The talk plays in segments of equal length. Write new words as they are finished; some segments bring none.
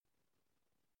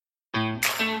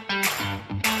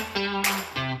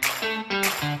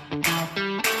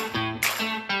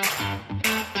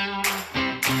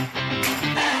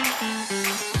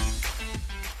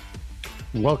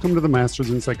Welcome to the Masters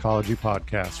in Psychology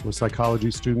podcast, where psychology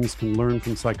students can learn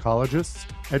from psychologists,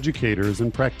 educators,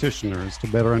 and practitioners to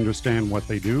better understand what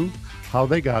they do, how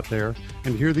they got there,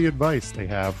 and hear the advice they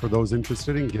have for those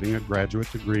interested in getting a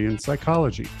graduate degree in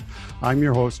psychology. I'm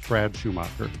your host, Brad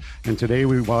Schumacher, and today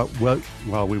we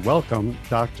welcome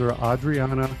Dr.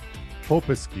 Adriana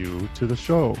Popescu to the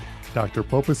show. Dr.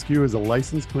 Popescu is a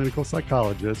licensed clinical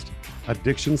psychologist,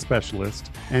 addiction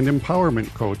specialist, and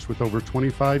empowerment coach with over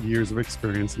 25 years of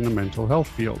experience in the mental health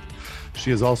field.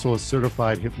 She is also a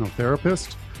certified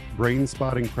hypnotherapist, brain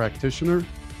spotting practitioner,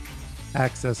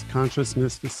 access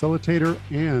consciousness facilitator,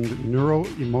 and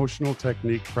neuro-emotional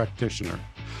technique practitioner.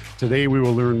 Today, we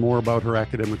will learn more about her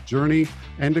academic journey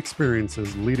and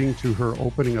experiences leading to her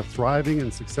opening a thriving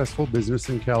and successful business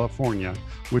in California,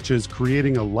 which is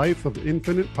creating a life of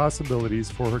infinite possibilities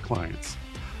for her clients.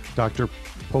 Dr.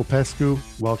 Popescu,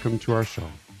 welcome to our show.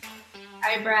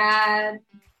 Hi, Brad.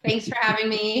 Thanks for having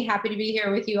me. Happy to be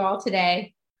here with you all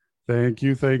today. Thank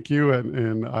you.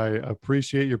 And I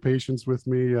appreciate your patience with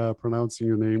me pronouncing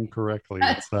your name correctly.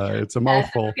 It's a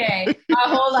mouthful. Okay. My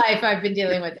whole life I've been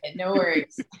dealing with it. No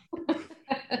worries.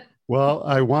 Well,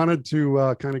 I wanted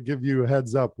to kind of give you a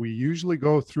heads up. We usually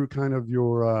go through kind of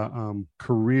your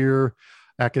career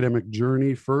academic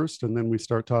journey first, and then we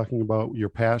start talking about your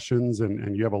passions,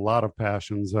 and you have a lot of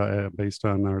passions based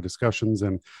on our discussions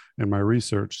and my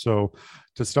research. So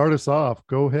to start us off,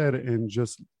 go ahead and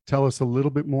just tell us a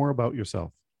little bit more about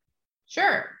yourself.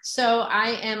 Sure. So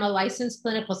I am a licensed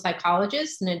clinical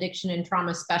psychologist, an addiction and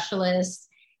trauma specialist,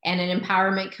 and an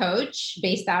empowerment coach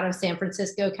based out of San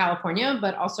Francisco, California,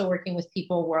 but also working with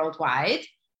people worldwide.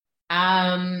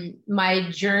 My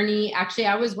journey, actually,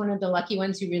 I was one of the lucky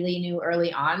ones who really knew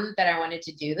early on that I wanted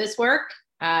to do this work.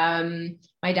 My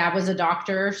dad was a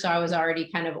doctor, so I was already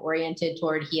kind of oriented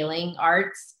toward healing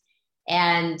arts,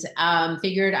 and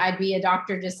figured I'd be a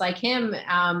doctor just like him.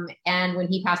 And when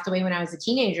he passed away when I was a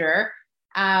teenager,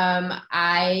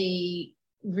 I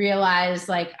realized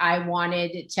like I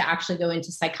wanted to actually go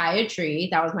into psychiatry.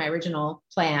 That was my original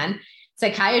plan.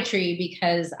 Psychiatry,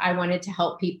 because I wanted to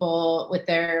help people with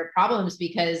their problems,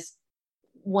 because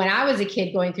when I was a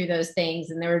kid going through those things,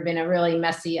 and there had been a really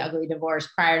messy, ugly divorce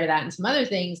prior to that and some other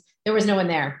things, there was no one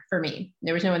there for me.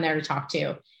 There was no one there to talk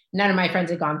to. None of my friends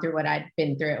had gone through what I'd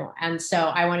been through. And so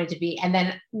I wanted to be, and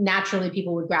then naturally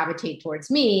people would gravitate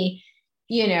towards me,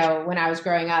 you know, when I was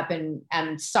growing up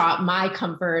and sought my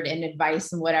comfort and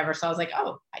advice and whatever. So I was like,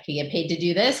 oh, I could get paid to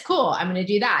do this. Cool. I'm going to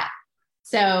do that.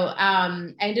 So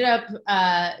I ended up so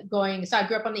I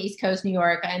grew up on the East Coast, New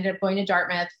York. I ended up going to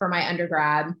Dartmouth for my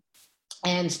undergrad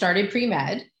and started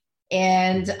pre-med.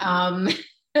 And,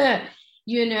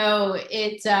 you know,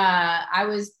 I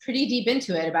was pretty deep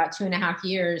into it, about 2.5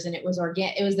 years. And it was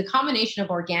the combination of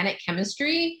organic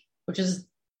chemistry, which is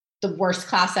the worst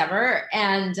class ever.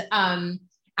 And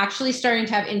actually starting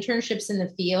to have internships in the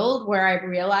field where I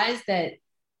realized that,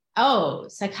 oh,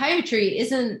 psychiatry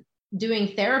isn't doing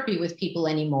therapy with people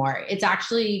anymore. It's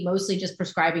actually mostly just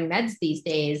prescribing meds these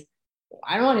days.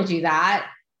 I don't want to do that.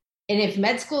 And if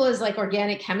med school is like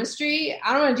organic chemistry,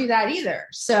 I don't want to do that either.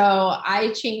 So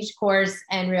I changed course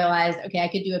and realized, okay, I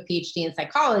could do a PhD in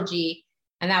psychology.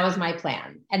 And that was my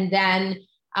plan. And then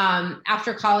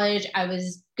after college, I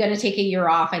was going to take a year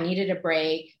off. I needed a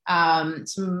break.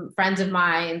 Some friends of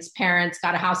mine's parents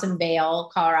got a house in Vail,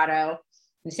 Colorado.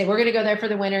 They say, we're going to go there for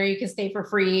the winter. You can stay for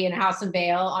free in a house in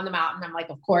Vail on the mountain. I'm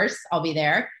like, of course, I'll be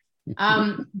there.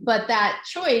 But that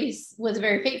choice was a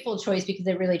very fateful choice because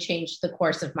it really changed the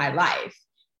course of my life.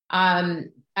 I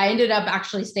ended up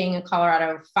actually staying in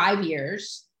Colorado 5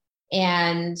 years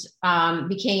and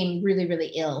became really, really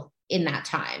ill in that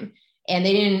time. And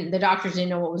the doctors didn't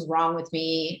know what was wrong with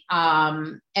me.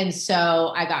 And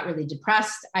so I got really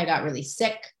depressed. I got really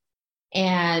sick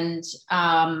and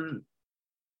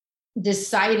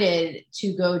decided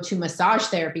to go to massage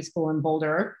therapy school in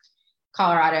Boulder,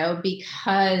 Colorado,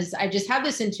 because I just had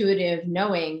this intuitive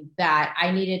knowing that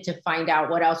I needed to find out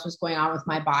what else was going on with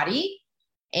my body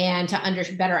and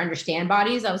to better understand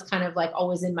bodies. I was kind of like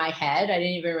always in my head. I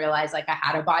didn't even realize like I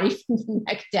had a body from the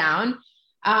neck down.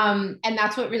 And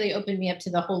that's what really opened me up to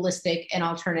the holistic and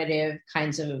alternative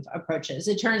kinds of approaches.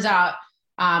 It turns out,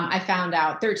 I found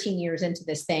out 13 years into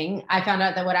this thing, I found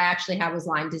out that what I actually had was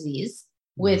Lyme disease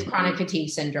with chronic fatigue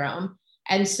syndrome.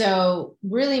 And so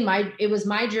really it was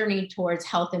my journey towards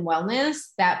health and wellness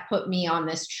that put me on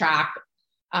this track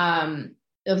of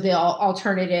the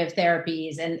alternative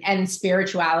therapies and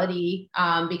spirituality,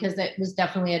 because it was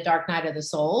definitely a dark night of the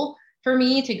soul for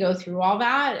me to go through all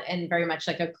that, and very much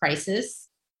like a crisis.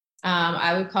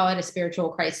 I would call it a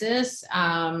spiritual crisis.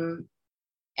 And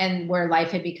and where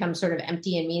life had become sort of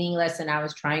empty and meaningless, and I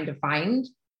was trying to find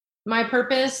my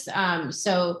purpose.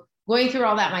 So going through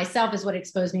all that myself is what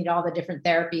exposed me to all the different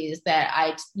therapies that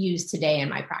I use today in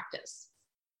my practice.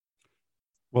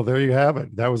 Well, there you have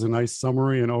it. That was a nice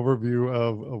summary and overview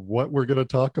of what we're going to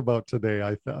talk about today.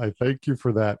 I thank you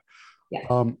for that.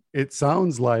 Yeah. It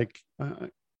sounds like,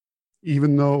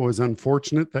 even though it was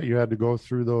unfortunate that you had to go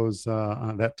through those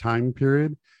that time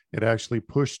period, it actually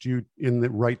pushed you in the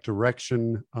right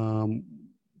direction,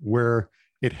 where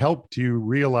it helped you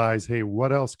realize, hey,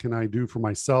 what else can I do for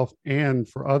myself and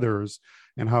for others,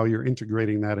 and how you're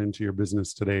integrating that into your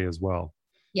business today as well.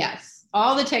 Yes.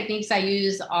 All the techniques I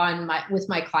use with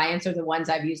my clients are the ones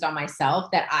I've used on myself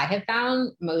that I have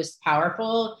found most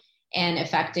powerful and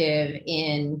effective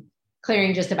in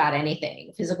clearing just about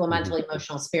anything: physical, mental,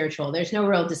 emotional, spiritual. There's no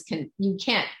real you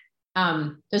can't,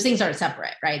 those things aren't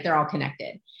separate, right? They're all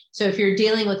connected. So if you're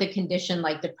dealing with a condition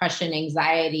like depression,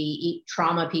 anxiety,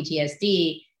 trauma,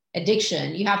 PTSD,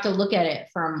 addiction, you have to look at it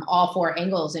from all four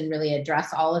angles and really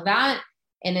address all of that.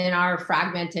 And in our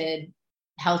fragmented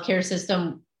healthcare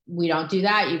system, we don't do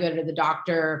that. You go to the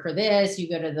doctor for this, you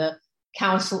go to the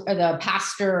counselor, or the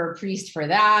pastor or priest for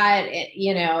that,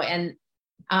 and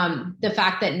the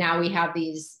fact that now we have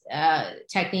these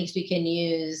techniques we can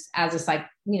use as a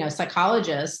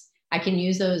psychologist, I can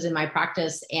use those in my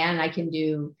practice, and I can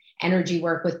do energy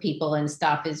work with people and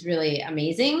stuff, is really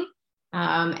amazing,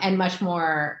 and much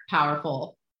more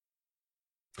powerful.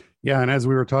 Yeah. And as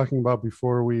we were talking about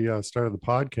before we started the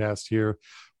podcast here,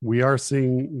 we are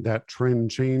seeing that trend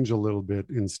change a little bit.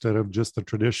 Instead of just the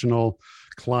traditional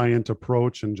client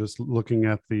approach and just looking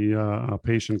at the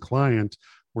patient client,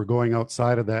 we're going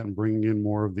outside of that and bringing in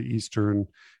more of the Eastern,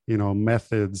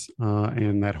 methods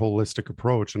and that holistic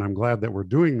approach. And I'm glad that we're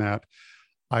doing that.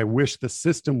 I wish the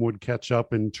system would catch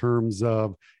up in terms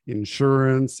of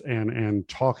insurance and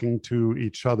talking to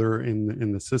each other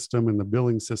in the system, in the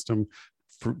billing system,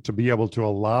 to be able to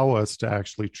allow us to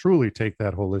actually truly take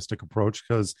that holistic approach.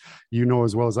 Because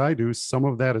as well as I do, some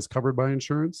of that is covered by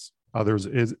insurance, others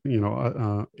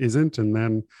isn't. And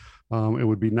then it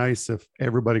would be nice if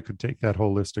everybody could take that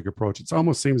holistic approach. It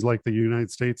almost seems like the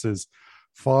United States is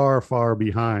far, far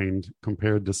behind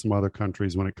compared to some other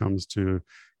countries when it comes to,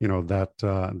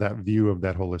 that view of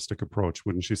that holistic approach.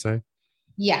 Wouldn't you say?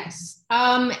 Yes.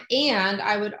 And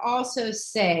I would also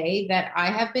say that I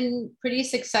have been pretty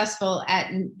successful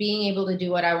at being able to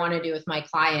do what I want to do with my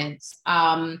clients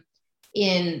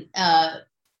in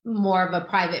more of a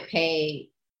private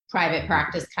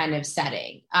practice kind of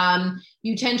setting.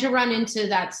 You tend to run into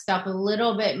that stuff a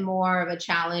little bit more of a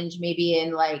challenge, maybe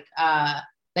in like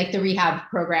the rehab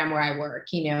program where I work.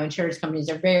 Insurance companies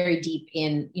are very deep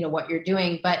in, what you're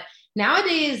doing. But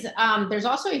nowadays, there's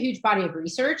also a huge body of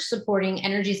research supporting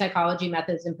energy psychology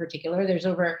methods in particular. There's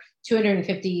over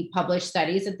 250 published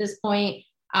studies at this point,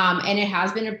 and it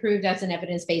has been approved as an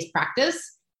evidence-based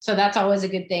practice. So that's always a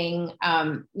good thing,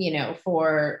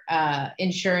 for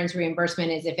insurance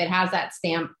reimbursement, is if it has that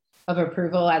stamp of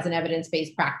approval as an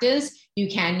evidence-based practice, you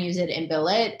can use it and bill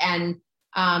it. And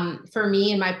for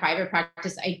me in my private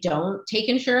practice, I don't take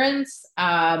insurance,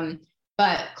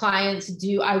 but clients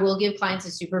do. I will give clients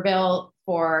a super bill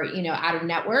for, out of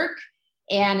network.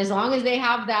 And as long as they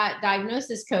have that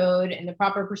diagnosis code and the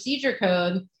proper procedure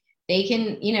code, they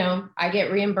can, I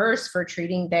get reimbursed for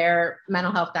treating their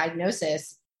mental health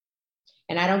diagnosis.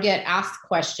 And I don't get asked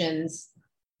questions,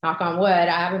 knock on wood.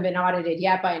 I haven't been audited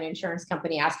yet by an insurance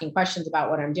company asking questions about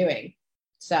what I'm doing.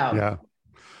 So, yeah.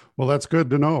 Well, that's good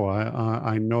to know.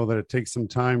 I know that it takes some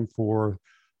time for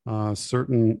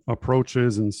certain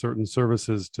approaches and certain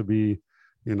services to be,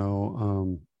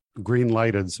 green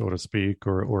lighted, so to speak,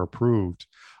 or approved.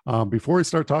 Before we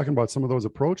start talking about some of those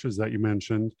approaches that you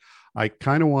mentioned, I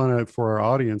kind of want to, for our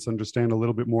audience, understand a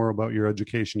little bit more about your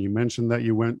education. You mentioned that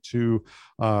you went to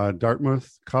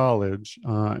Dartmouth College.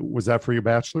 Was that for your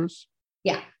bachelor's?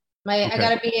 Yeah. I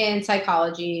got a BA in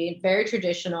psychology, very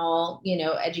traditional,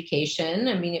 education.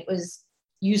 I mean, it was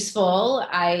useful.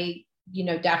 I,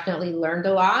 definitely learned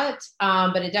a lot,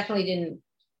 but it definitely didn't.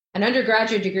 An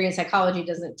undergraduate degree in psychology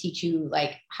doesn't teach you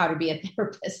like how to be a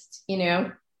therapist.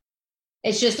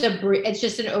 It's just an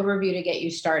overview to get you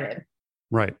started.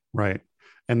 Right.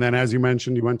 And then, as you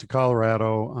mentioned, you went to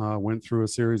Colorado, went through a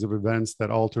series of events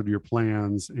that altered your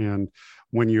plans. And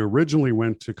when you originally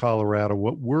went to Colorado,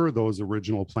 what were those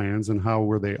original plans and how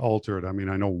were they altered? I mean,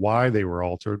 I know why they were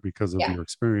altered because of your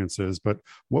experiences, but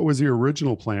what was your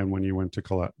original plan when you went to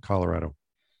Colorado?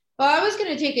 Well, I was going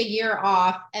to take a year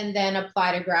off and then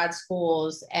apply to grad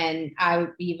schools. And I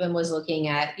even was looking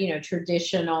at,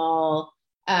 traditional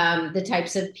the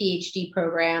types of PhD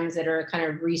programs that are kind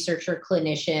of researcher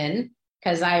clinician.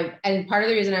 And part of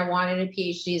the reason I wanted a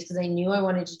PhD is because I knew I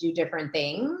wanted to do different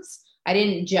things. I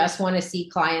didn't just want to see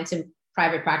clients in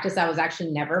private practice. That was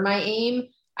actually never my aim.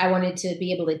 I wanted to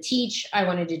be able to teach. I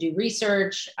wanted to do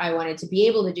research. I wanted to be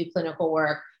able to do clinical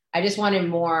work. I just wanted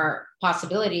more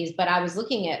possibilities, but I was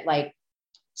looking at like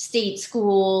state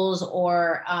schools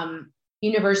or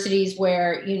universities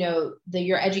where,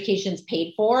 your education's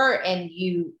paid for and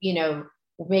you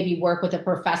maybe work with a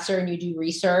professor and you do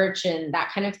research and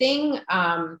that kind of thing.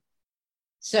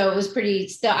 So it was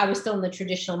I was still in the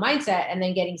traditional mindset, and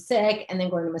then getting sick and then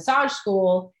going to massage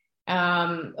school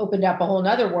opened up a whole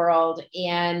nother world.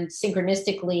 And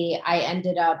synchronistically, I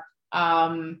ended up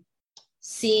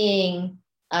seeing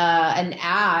an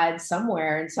ad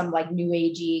somewhere in some like new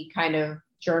agey kind of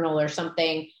journal or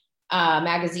something,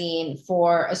 magazine,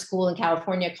 for a school in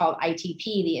California called ITP,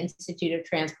 the Institute of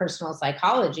Transpersonal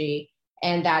Psychology.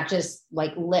 And that just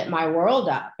like lit my world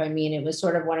up. I mean, it was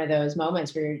sort of one of those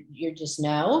moments where you just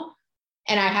know.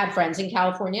 And I had friends in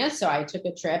California, so I took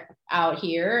a trip out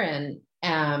here and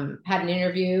had an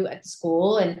interview at the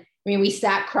school. And I mean, we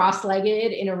sat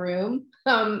cross-legged in a room,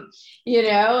 and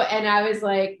I was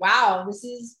like, wow, this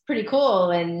is pretty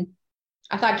cool. And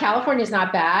I thought California's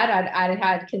not bad. I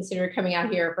had considered coming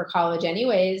out here for college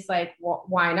anyways, like,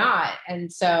 why not?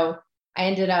 And so I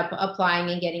ended up applying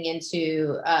and getting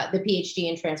into the PhD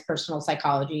in transpersonal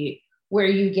psychology, where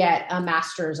you get a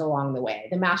master's along the way.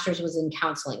 The master's was in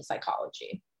counseling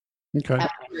psychology. Okay.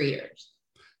 After 3 years.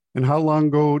 And how long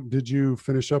ago did you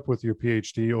finish up with your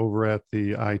PhD over at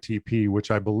the ITP, which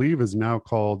I believe is now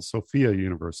called Sophia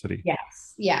University?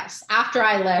 Yes. After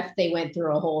I left, they went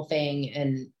through a whole thing,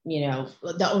 and,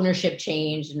 the ownership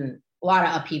changed and a lot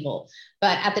of upheaval.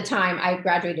 But at the time, I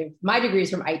graduated my degrees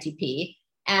from ITP,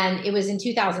 and it was in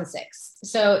 2006.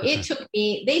 So it took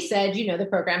me, they said, the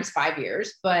program's 5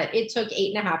 years, but it took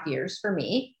 8.5 years for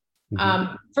me,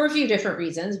 for a few different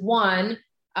reasons. One,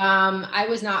 I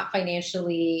was not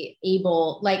financially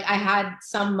able, like I had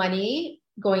some money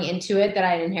going into it that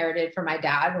I had inherited from my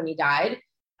dad when he died,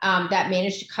 that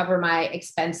managed to cover my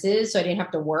expenses. So I didn't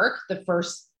have to work the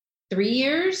first 3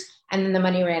 years, and then the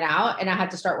money ran out and I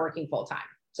had to start working full time.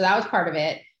 So that was part of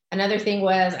it. Another thing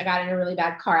was I got in a really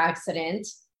bad car accident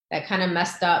that kind of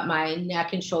messed up my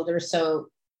neck and shoulders. So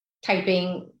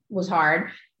typing was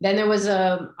hard. Then there was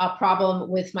a problem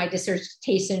with my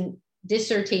dissertation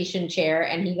chair,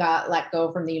 and he got let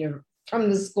go from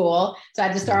the school. So I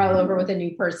had to start all over with a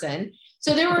new person.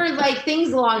 So there were like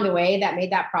things along the way that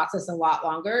made that process a lot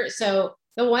longer. So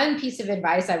the one piece of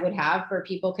advice I would have for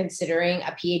people considering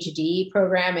a PhD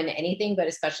program in anything, but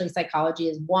especially psychology,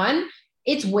 is one,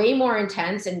 it's way more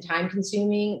intense and time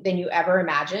consuming than you ever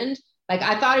imagined. Like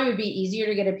I thought it would be easier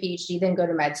to get a PhD than go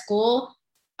to med school.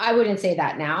 I wouldn't say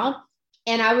that now.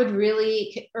 And I would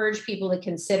really urge people to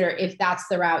consider if that's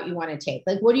the route you want to take.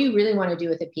 Like, what do you really want to do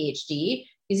with a PhD?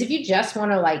 Because if you just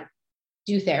want to like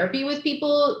do therapy with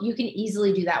people, you can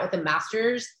easily do that with a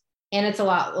master's, and it's a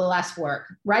lot less work.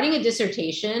 Writing a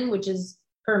dissertation, which is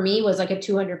for me was like a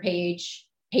 200-page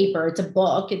paper, it's a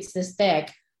book, it's this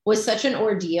thick, was such an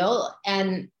ordeal.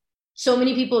 And so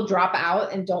many people drop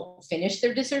out and don't finish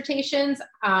their dissertations.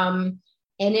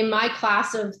 And in my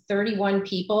class of 31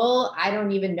 people, I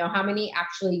don't even know how many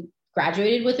actually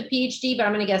graduated with a PhD, but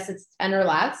I'm going to guess it's 10 or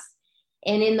less.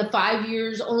 And in the 5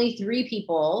 years, only 3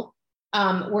 people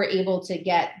were able to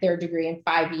get their degree in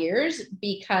 5 years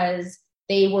because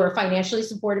they were financially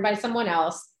supported by someone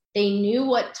else. They knew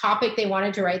what topic they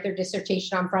wanted to write their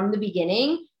dissertation on from the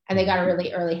beginning, and they got a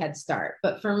really early head start.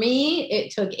 But for me,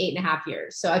 it took 8.5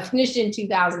 years. So I finished in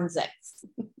 2006.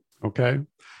 Okay.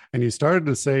 And you started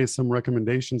to say some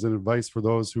recommendations and advice for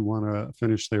those who want to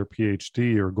finish their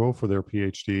PhD or go for their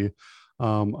PhD.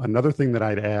 Another thing that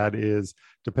I'd add is,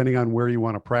 depending on where you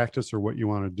want to practice or what you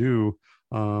want to do,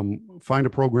 find a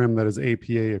program that is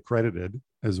APA accredited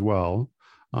as well.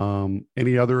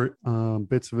 Any other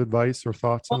bits of advice or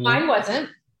thoughts on that? Mine wasn't.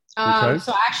 Okay.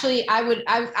 So actually,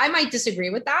 I might disagree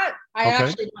with that. I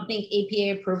actually don't think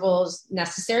APA approval is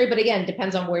necessary, but again,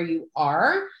 depends on where you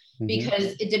are.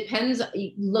 Because it depends.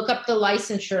 Look up the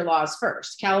licensure laws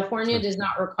first. California does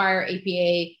not require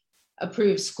APA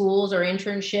approved schools or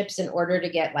internships in order to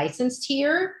get licensed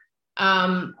here.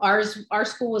 Our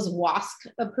school was WASC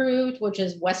approved, which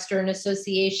is Western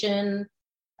Association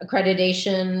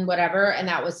Accreditation, whatever, and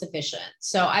that was sufficient.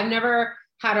 So I've never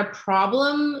had a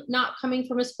problem not coming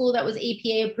from a school that was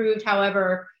APA approved.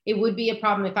 However, it would be a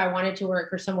problem if I wanted to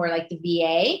work for somewhere like the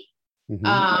VA.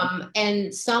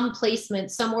 And some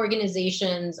placements, some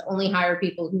organizations only hire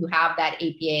people who have that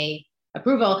APA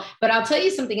approval. But I'll tell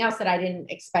you something else that I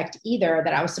didn't expect either,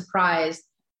 that I was surprised.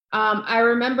 I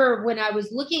remember when I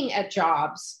was looking at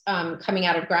jobs coming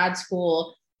out of grad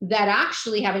school, that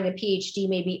actually having a PhD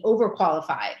made me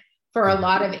overqualified for a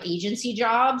lot of agency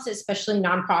jobs, especially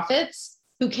nonprofits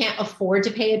who can't afford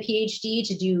to pay a PhD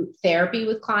to do therapy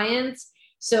with clients.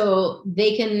 So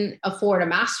they can afford a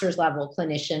master's level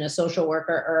clinician, a social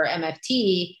worker, or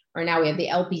MFT, or now we have the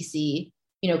LPC,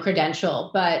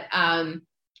 credential. But I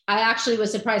actually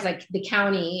was surprised, like the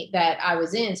county that I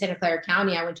was in, Santa Clara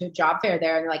County, I went to a job fair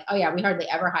there and they're like, oh yeah, we hardly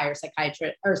ever hire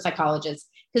psychiatrists or psychologists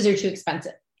because they're too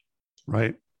expensive.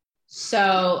 Right.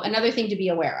 So another thing to be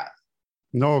aware of.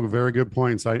 No, very good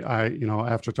points. I,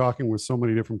 after talking with so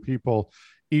many different people,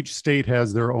 each state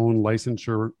has their own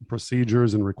licensure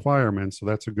procedures and requirements. So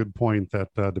that's a good point that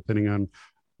depending on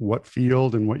what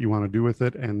field and what you want to do with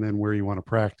it, and then where you want to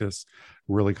practice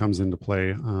really comes into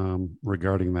play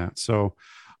regarding that. So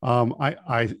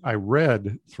I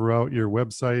read throughout your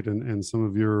website and some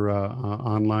of your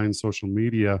online social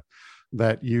media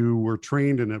that you were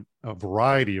trained in a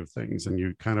variety of things, and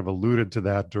you kind of alluded to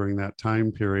that during that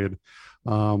time period.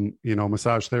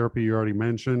 Massage therapy, you already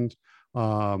mentioned,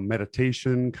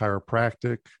 meditation,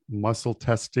 chiropractic, muscle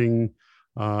testing,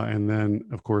 and then,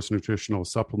 of course, nutritional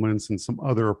supplements and some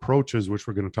other approaches, which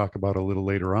we're going to talk about a little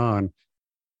later on.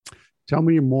 Tell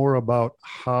me more about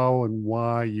how and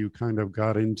why you kind of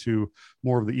got into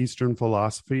more of the Eastern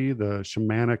philosophy, the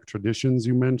shamanic traditions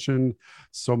you mentioned,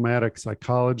 somatic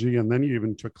psychology, and then you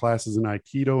even took classes in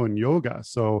Aikido and yoga.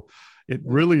 So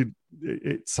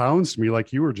it sounds to me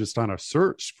like you were just on a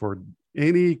search for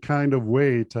any kind of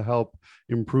way to help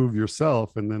improve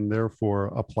yourself, and then therefore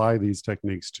apply these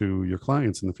techniques to your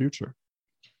clients in the future.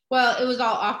 Well, it was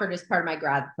all offered as part of my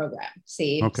grad program.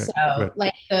 See, okay, so good.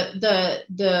 Like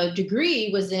the degree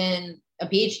was in a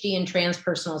PhD in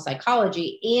transpersonal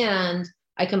psychology, and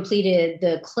I completed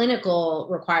the clinical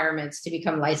requirements to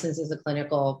become licensed as a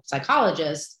clinical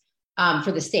psychologist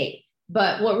for the state.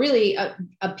 But what really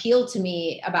appealed to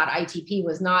me about ITP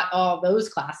was not all those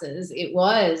classes. It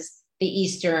was the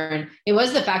Eastern. It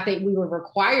was the fact that we were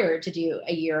required to do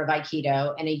a year of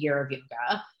Aikido and a year of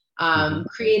yoga.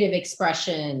 Creative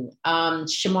expression,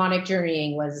 shamanic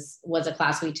journeying was a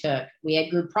class we took. We had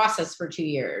group process for 2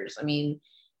 years. I mean,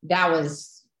 that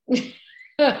was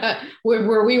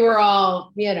where we were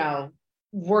all,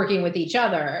 working with each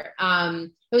other.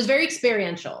 It was very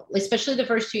experiential, especially the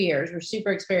first 2 years were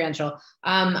super experiential.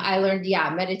 I learned,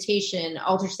 meditation,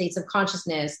 altered states of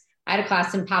consciousness. I had a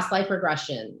class in past life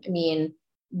regression. I mean,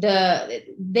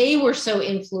 they were so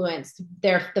influenced.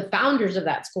 The founders of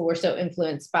that school were so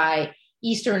influenced by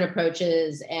Eastern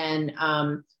approaches, and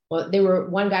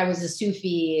one guy was a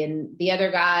Sufi, and the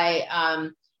other guy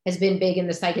has been big in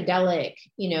the psychedelic,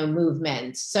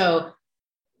 movement. So,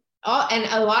 and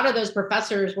a lot of those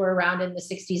professors were around in the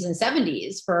 60s and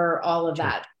 70s for all of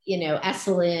that,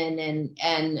 Esalen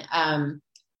and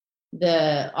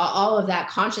all of that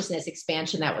consciousness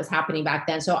expansion that was happening back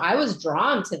then. So I was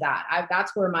drawn to that.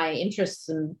 That's where my interest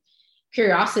and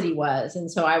curiosity was.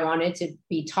 And so I wanted to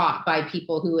be taught by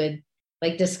people who had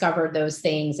discovered those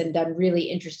things and done really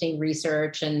interesting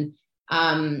research. And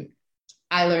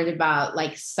I learned about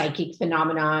psychic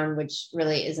phenomenon, which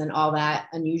really isn't all that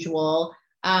unusual.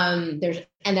 There's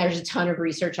a ton of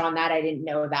research on that. I didn't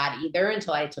know that either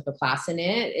until I took a class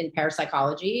in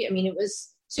parapsychology. I mean, it was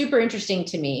super interesting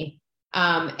to me.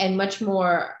 And much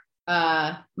more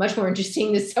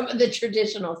interesting than some of the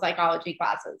traditional psychology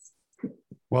classes.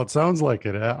 Well, it sounds like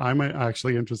it. I'm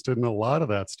actually interested in a lot of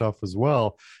that stuff as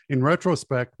well. In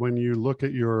retrospect, when you look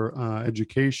at your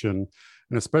education,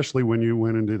 and especially when you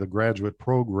went into the graduate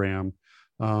program,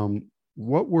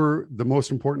 what were the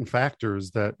most important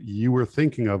factors that you were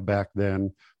thinking of back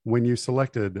then when you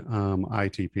selected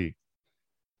ITP?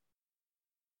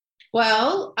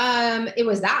 Well, it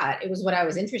was what I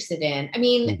was interested in. I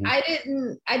mean,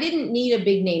 mm-hmm. I didn't need a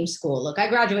big name school. Look, I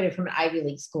graduated from an Ivy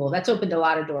League school. That's opened a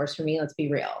lot of doors for me. Let's be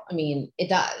real. I mean, it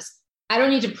does. I don't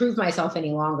need to prove myself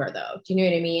any longer though. Do you know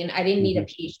what I mean? I didn't need a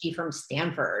PhD from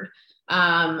Stanford.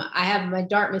 I have my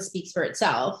Dartmouth speaks for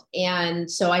itself. And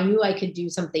so I knew I could do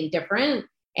something different.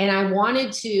 And I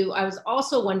was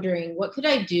also wondering, what could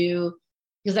I do?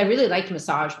 Because I really liked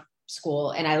massage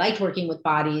school, and I liked working with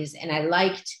bodies, and I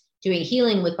liked doing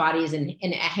healing with bodies and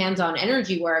hands-on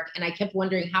energy work. And I kept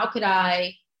wondering, how could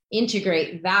I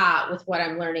integrate that with what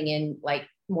I'm learning in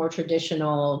more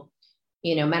traditional,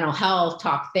 mental health,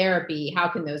 talk therapy? How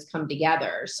can those come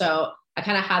together? So I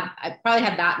probably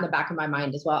had that in the back of my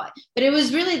mind as well. But it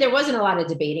was really, there wasn't a lot of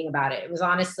debating about it. It was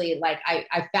honestly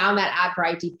I found that ad for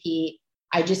ITP.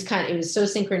 It was so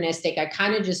synchronistic. I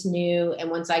kind of just knew. And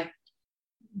once I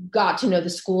got to know the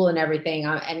school and everything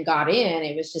and got in,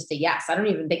 it was just a yes. I don't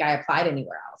even think I applied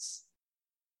anywhere else.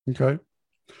 Okay.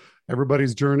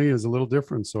 Everybody's journey is a little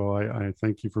different. So I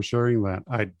thank you for sharing that.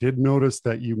 I did notice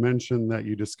that you mentioned that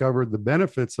you discovered the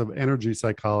benefits of energy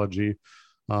psychology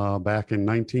back in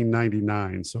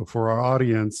 1999. So for our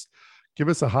audience, give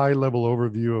us a high level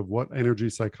overview of what energy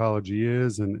psychology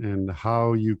is and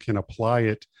how you can apply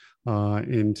it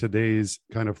in today's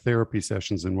kind of therapy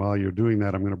sessions. And while you're doing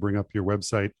that, I'm going to bring up your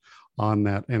website on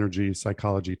that energy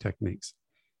psychology techniques.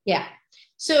 Yeah.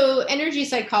 So energy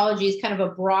psychology is kind of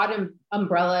a broad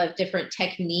umbrella of different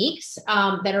techniques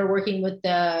that are working with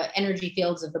the energy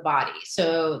fields of the body.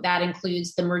 So that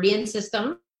includes the meridian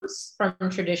systems from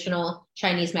traditional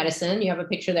Chinese medicine. You have a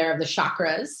picture there of the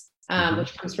chakras,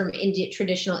 which comes from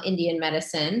traditional Indian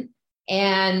medicine,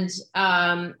 and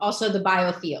also the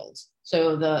biofield.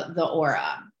 So the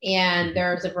aura. And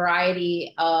there's a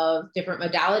variety of different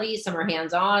modalities. Some are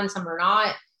hands-on, some are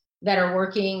not, that are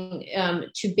working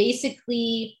to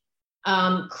basically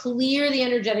clear the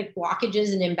energetic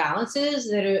blockages and imbalances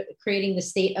that are creating the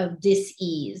state of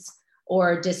dis-ease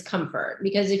or discomfort.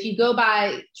 Because if you go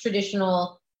by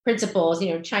traditional principles,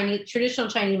 traditional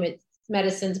Chinese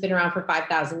medicine's been around for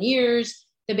 5,000 years.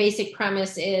 The basic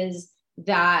premise is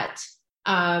that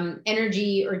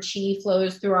energy or chi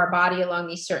flows through our body along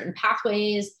these certain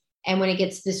pathways. And when it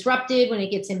gets disrupted, when it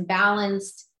gets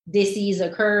imbalanced, dis-ease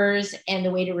occurs, and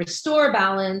the way to restore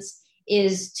balance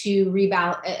is to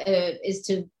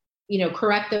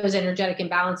correct those energetic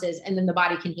imbalances, and then the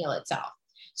body can heal itself.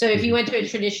 So if you went to a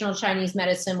traditional Chinese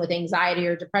medicine with anxiety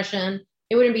or depression,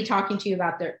 they wouldn't be talking to you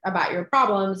about your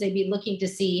problems. They'd be looking to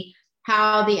see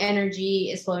how the energy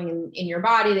is flowing in your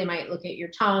body. They might look at your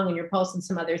tongue and your pulse and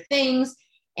some other things,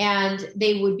 and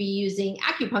they would be using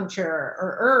acupuncture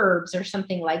or herbs or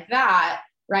something like that,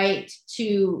 right,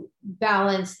 to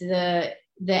balance the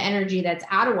energy that's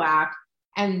out of whack,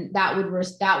 and that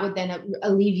would then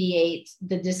alleviate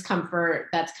the discomfort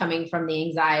that's coming from the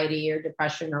anxiety or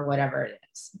depression or whatever it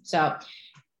is. So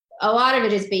a lot of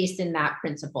it is based in that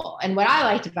principle. And what I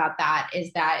liked about that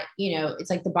is that, it's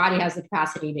like the body has the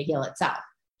capacity to heal itself.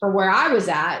 For where I was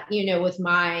at, with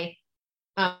my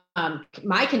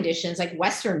conditions, like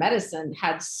Western medicine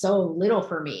had so little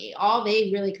for me. All they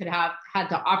really could have had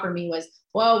to offer me was,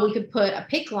 well, we could put a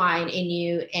PICC line in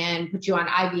you and put you on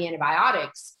IV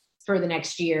antibiotics for the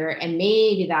next year, and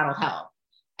maybe that'll help.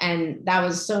 And that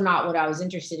was so not what I was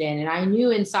interested in. And I knew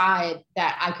inside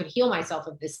that I could heal myself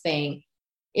of this thing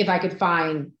if I could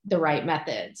find the right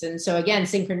methods. And so again,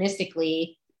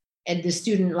 synchronistically, at the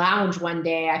student lounge one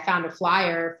day, I found a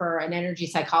flyer for an energy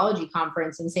psychology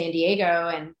conference in San Diego.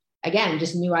 And again,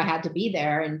 just knew I had to be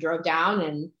there, and drove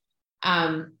down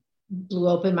and blew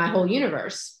open my whole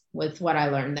universe with what I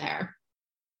learned there.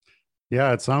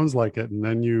 Yeah, it sounds like it. And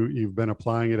then you've been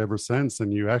applying it ever since,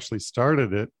 and you actually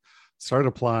started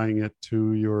applying it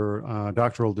to your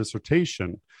doctoral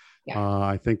dissertation. Yeah.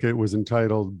 I think it was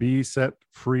entitled Be Set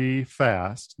Free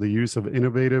Fast, the use of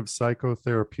innovative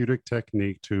psychotherapeutic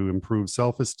technique to improve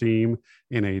self-esteem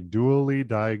in a dually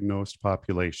diagnosed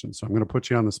population. So I'm going to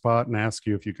put you on the spot and ask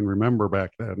you if you can remember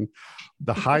back then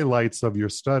the highlights of your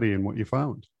study and what you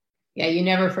found. Yeah, you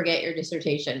never forget your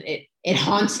dissertation. It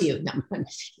haunts you. No,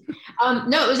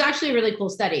 no, it was actually a really cool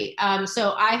study.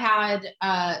 So I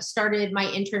had started my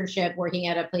internship working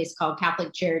at a place called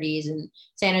Catholic Charities in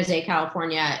San Jose,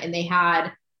 California. And they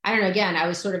had, I don't know, again, I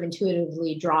was sort of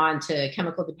intuitively drawn to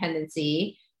chemical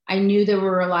dependency. I knew there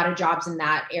were a lot of jobs in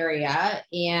that area,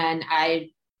 and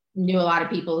I knew a lot of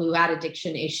people who had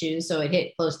addiction issues. So it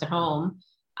hit close to home.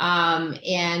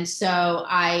 And so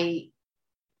I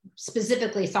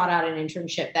specifically sought out an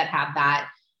internship that had that.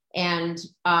 And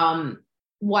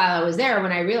while I was there,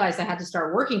 when I realized I had to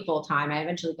start working full time, I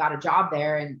eventually got a job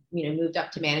there and, moved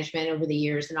up to management over the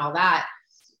years and all that.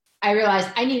 I realized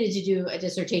I needed to do a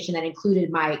dissertation that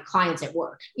included my clients at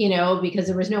work, because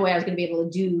there was no way I was going to be able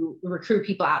to recruit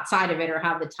people outside of it or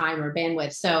have the time or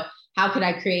bandwidth. So how could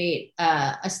I create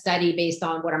a study based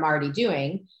on what I'm already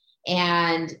doing?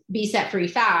 And Be Set Free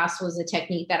Fast was a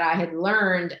technique that I had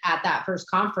learned at that first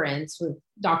conference with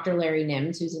Dr. Larry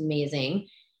Nims, who's amazing.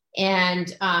 And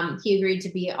he agreed to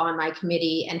be on my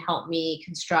committee and help me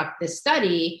construct this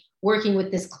study, working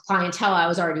with this clientele I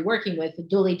was already working with.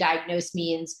 Dually diagnosed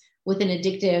means with an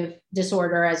addictive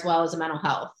disorder as well as a mental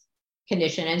health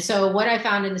condition. And so what I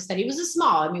found in the study was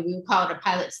we would call it a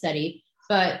pilot study,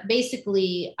 but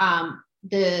basically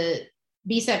the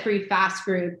Be Set Free Fast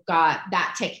group got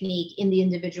that technique in the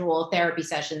individual therapy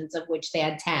sessions, of which they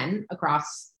had 10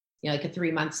 across, like a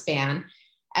 3-month span.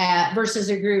 versus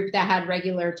a group that had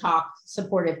regular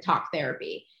supportive talk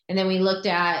therapy. And then we looked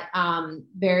at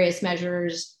various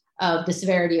measures of the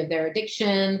severity of their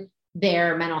addiction,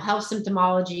 their mental health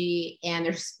symptomology, and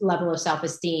their level of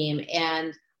self-esteem.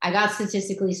 And I got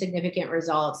statistically significant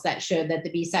results that showed that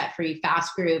the BSET free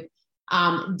fast group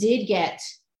did get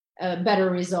better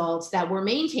results that were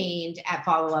maintained at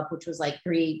follow-up, which was like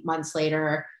 3 months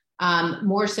later,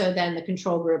 more so than the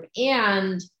control group.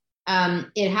 And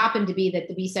it happened to be that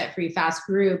the BSET free fast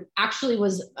group actually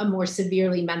was a more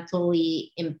severely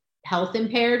mentally health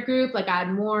impaired group. Like I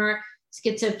had more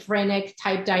schizophrenic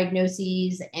type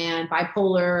diagnoses and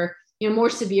bipolar, more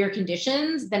severe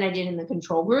conditions than I did in the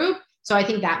control group. So I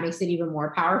think that makes it even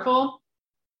more powerful.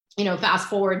 Fast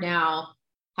forward now,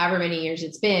 however many years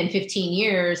it's been, 15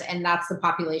 years, and that's the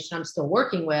population I'm still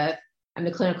working with. I'm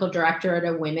the clinical director at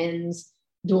a women's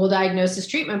dual diagnosis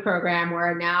treatment program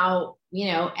where now,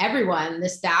 everyone, the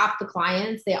staff, the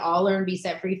clients, they all learn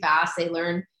BSET free fast. They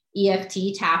learn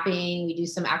EFT tapping. We do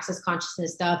some access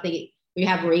consciousness stuff. We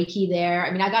have Reiki there.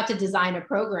 I mean, I got to design a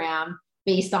program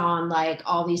based on like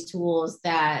all these tools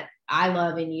that I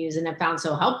love and use and have found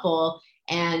so helpful,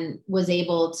 and was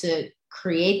able to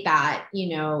create that,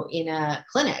 in a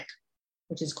clinic,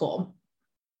 which is cool.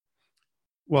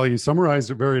 Well, you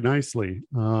summarized it very nicely.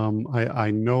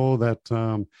 I know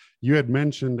that you had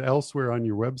mentioned elsewhere on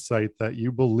your website that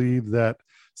you believe that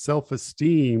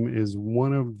self-esteem is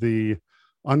one of the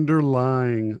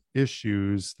underlying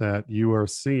issues that you are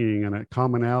seeing and a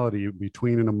commonality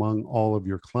between and among all of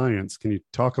your clients. Can you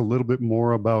talk a little bit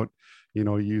more about,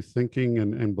 you thinking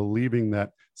and believing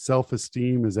that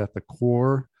self-esteem is at the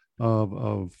core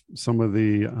of some of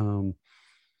the,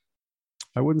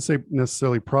 I wouldn't say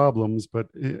necessarily problems, but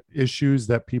issues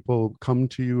that people come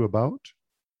to you about?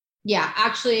 Yeah,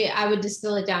 actually, I would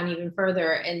distill it down even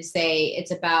further and say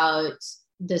it's about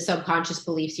the subconscious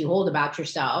beliefs you hold about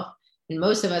yourself. And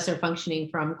most of us are functioning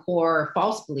from core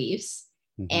false beliefs.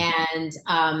 Mm-hmm.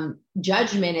 And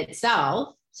judgment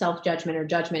itself, self-judgment or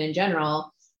judgment in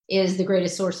general, is the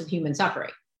greatest source of human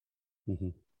suffering. Mm-hmm.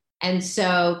 And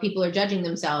so people are judging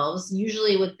themselves,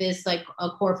 usually with this like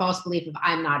a core false belief of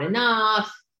I'm not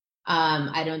enough,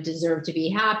 I don't deserve to be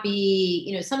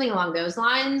happy, something along those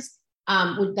lines.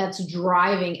 That's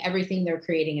driving everything they're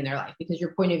creating in their life, because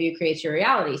your point of view creates your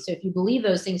reality. So if you believe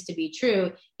those things to be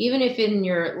true, even if in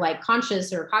your like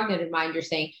conscious or cognitive mind, you're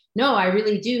saying, no, I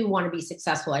really do want to be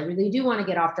successful. I really do want to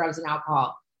get off drugs and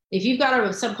alcohol. If you've got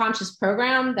a subconscious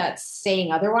program that's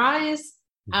saying otherwise,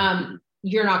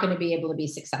 you're not going to be able to be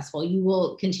successful. You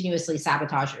will continuously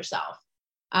sabotage yourself.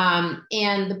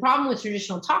 And the problem with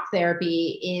traditional talk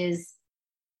therapy is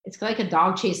it's like a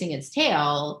dog chasing its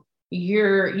tail.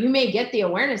 You may get the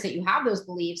awareness that you have those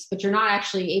beliefs, but you're not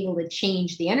actually able to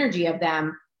change the energy of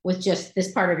them with just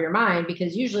this part of your mind,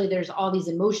 because usually there's all these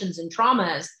emotions and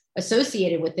traumas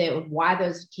associated with it, with why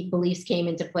those beliefs came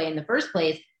into play in the first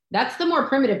place. That's the more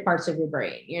primitive parts of your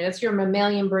brain. That's your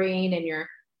mammalian brain and your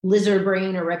lizard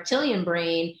brain or reptilian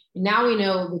brain. Now we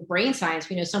know with brain science,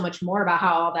 we know so much more about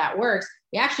how all that works.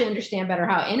 We actually understand better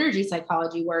how energy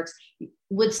psychology works.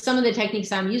 With some of the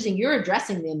techniques I'm using, you're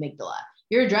addressing the amygdala.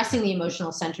 You're addressing the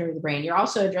emotional center of the brain. You're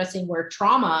also addressing where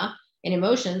trauma and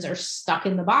emotions are stuck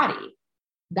in the body.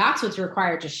 That's what's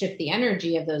required to shift the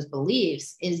energy of those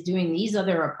beliefs, is doing these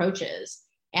other approaches.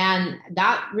 And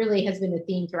that really has been a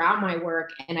theme throughout my work.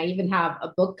 And I even have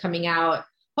a book coming out,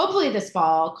 hopefully this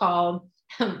fall, called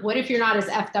What If You're Not As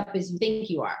Effed Up As You Think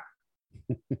You Are?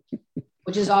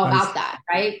 Which is all about that,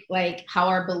 right? Like how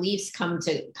our beliefs come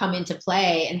into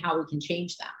play and how we can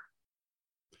change them.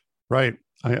 Right.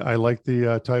 I like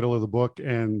the title of the book.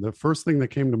 And the first thing that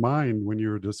came to mind when you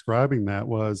were describing that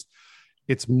was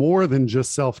it's more than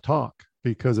just self-talk,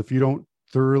 because if you don't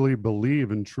thoroughly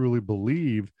believe and truly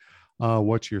believe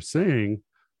what you're saying,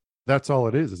 that's all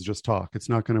it is. It's just talk. It's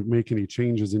not going to make any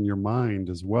changes in your mind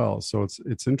as well. So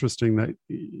it's interesting that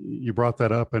you brought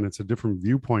that up, and it's a different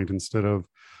viewpoint. Instead of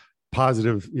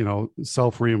positive,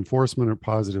 self-reinforcement or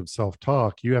positive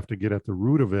self-talk, you have to get at the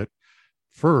root of it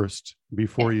first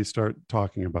before you start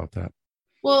talking about that.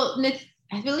 Well,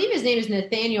 I believe his name is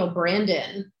Nathaniel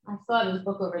Branden. I still have his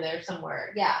book over there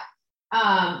somewhere. Yeah.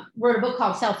 Wrote a book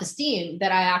called Self-Esteem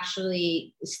that I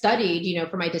actually studied,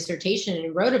 for my dissertation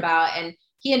and wrote about. And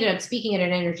he ended up speaking at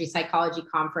an energy psychology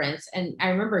conference. And I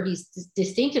remember he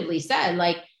distinctively said,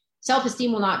 like,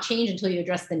 self-esteem will not change until you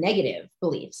address the negative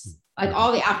beliefs. Like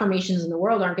all the affirmations in the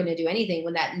world aren't going to do anything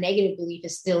when that negative belief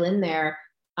is still in there,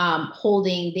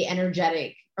 holding the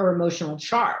energetic or emotional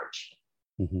charge.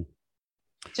 Mm-hmm.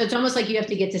 So it's almost like you have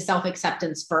to get to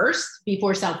self-acceptance first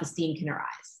before self-esteem can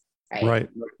arise. Right.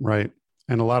 Right.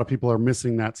 And a lot of people are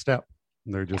missing that step.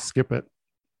 They just skip it.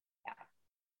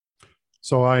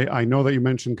 So I know that you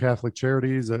mentioned Catholic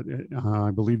Charities.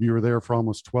 I believe you were there for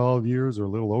almost 12 years or a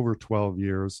little over 12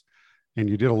 years, and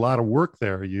you did a lot of work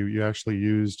there. You actually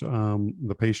used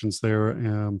the patients there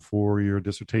for your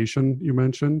dissertation, you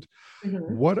mentioned.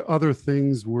 Mm-hmm. What other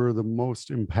things were the most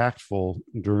impactful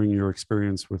during your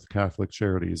experience with Catholic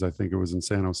Charities? I think it was in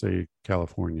San Jose,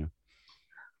 California.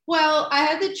 Well, I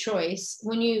had the choice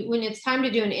when it's time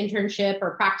to do an internship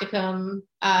or practicum.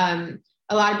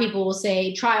 A lot of people will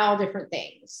say, try all different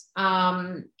things.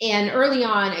 And early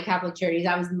on at Catholic Charities,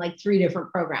 I was in like 3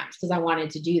 different programs because I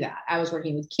wanted to do that. I was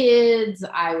working with kids.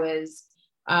 I was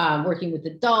working with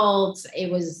adults.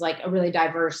 It was like a really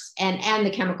diverse and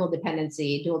the chemical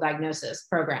dependency dual diagnosis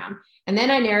program. And then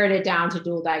I narrowed it down to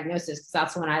dual diagnosis because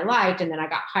that's the one I liked. And then I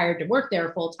got hired to work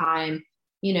there full time,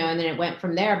 and then it went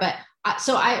from there. But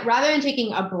so rather than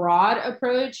taking a broad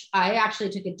approach, I actually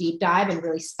took a deep dive and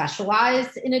really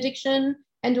specialized in addiction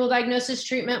and dual diagnosis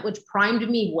treatment, which primed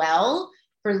me well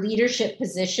for leadership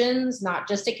positions, not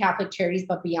just at Catholic Charities,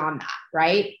 but beyond that,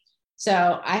 right?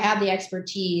 So I had the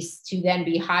expertise to then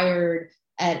be hired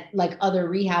at like other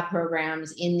rehab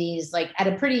programs in these, like at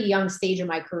a pretty young stage of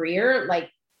my career,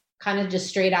 like kind of just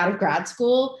straight out of grad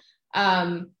school.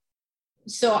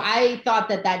 So I thought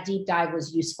that deep dive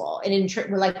was useful. And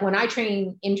like when I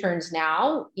train interns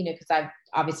now, because I've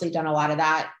obviously done a lot of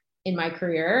that in my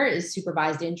career is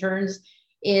supervised interns,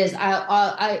 is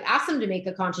I ask them to make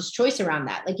a conscious choice around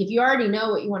that. Like if you already know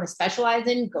what you want to specialize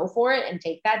in, go for it and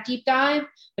take that deep dive.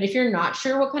 But if you're not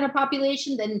sure what kind of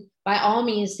population, then by all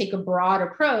means take a broad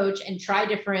approach and try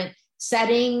different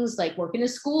settings, like work in a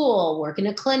school, work in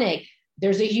a clinic.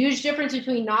 There's a huge difference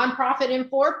between nonprofit and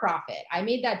for-profit. I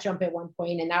made that jump at one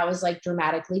point, and that was like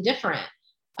dramatically different.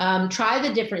 Try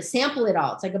the different, sample it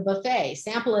all. It's like a buffet,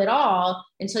 sample it all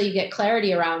until you get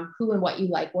clarity around who and what you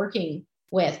like working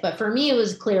with. But for me, it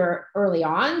was clear early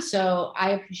on. So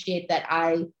I appreciate that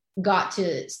I got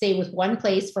to stay with one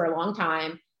place for a long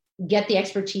time, get the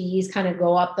expertise, kind of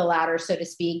go up the ladder, so to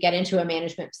speak, get into a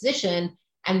management position,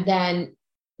 and then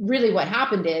really what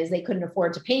happened is they couldn't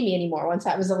afford to pay me anymore once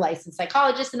I was a licensed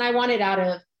psychologist, and I wanted out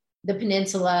of the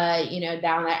peninsula,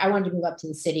 down there. I wanted to move up to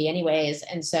the city anyways.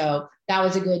 And so that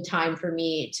was a good time for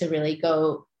me to really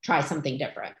go try something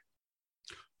different.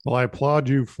 Well, I applaud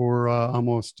you for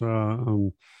almost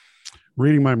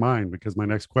reading my mind, because my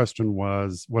next question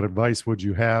was, what advice would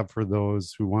you have for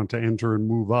those who want to enter and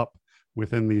move up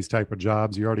within these type of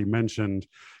jobs? You already mentioned,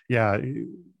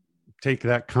 take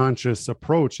that conscious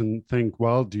approach and think,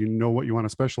 well, do you know what you want to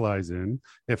specialize in?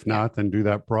 If not, then do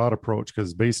that broad approach,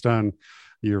 because based on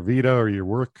your vita or your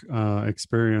work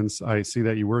experience, I see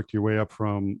that you worked your way up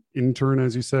from intern,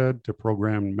 as you said, to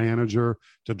program manager,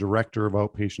 to director of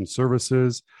outpatient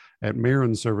services at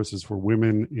Marin Services for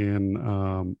Women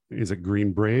in, is it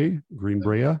Green Brea,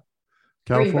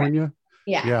 California?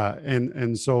 Yeah.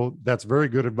 And so that's very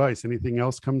good advice. Anything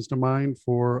else comes to mind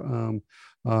for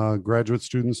graduate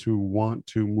students who want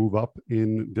to move up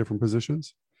in different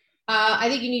positions? I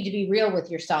think you need to be real with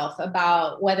yourself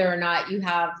about whether or not you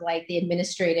have like the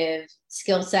administrative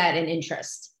skill set and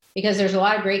interest, because there's a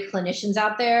lot of great clinicians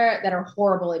out there that are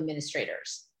horrible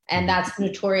administrators. And that's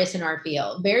notorious in our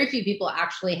field. Very few people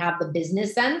actually have the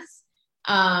business sense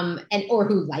or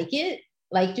who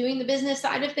like doing the business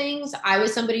side of things. I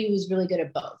was somebody who was really good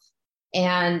at both.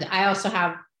 And I also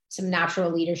have some natural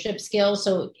leadership skills.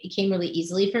 So it came really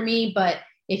easily for me. But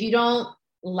if you don't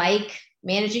like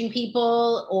managing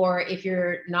people, or if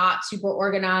you're not super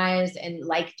organized and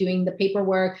like doing the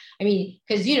paperwork, I mean,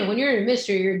 because, when you're an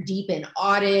administrator, you're deep in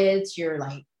audits, you're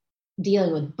like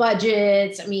dealing with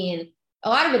budgets. I mean, a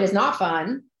lot of it is not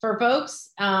fun for folks.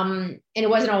 And it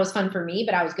wasn't always fun for me,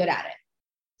 but I was good at it.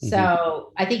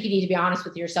 So I think you need to be honest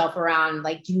with yourself around,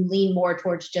 like, do you lean more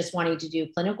towards just wanting to do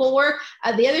clinical work?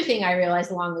 The other thing I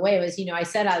realized along the way was, I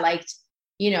said I liked,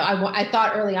 I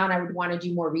thought early on I would want to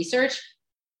do more research.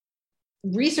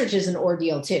 Research is an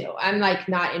ordeal too. I'm like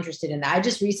not interested in that. I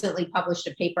just recently published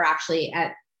a paper actually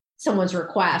at someone's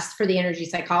request for the Energy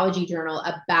Psychology Journal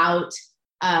about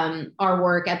our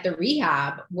work at the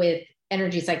rehab with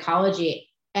energy psychology.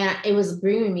 And it was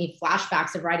bringing me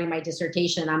flashbacks of writing my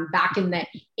dissertation. I'm back in the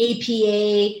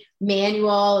APA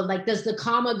manual. Like, does the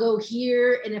comma go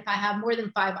here? And if I have more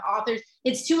than 5 authors,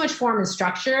 it's too much form and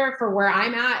structure for where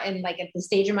I'm at. And like at the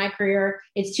stage of my career,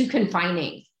 it's too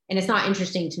confining and it's not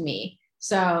interesting to me.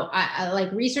 So I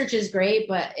like, research is great,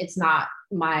 but it's not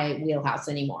my wheelhouse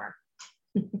anymore.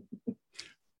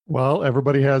 Well,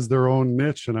 everybody has their own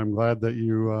niche, and I'm glad that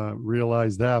you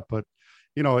realize that. But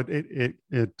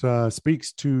it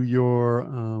speaks to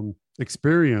your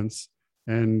experience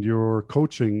and your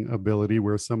coaching ability,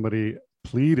 where somebody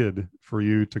pleaded for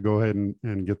you to go ahead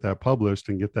and get that published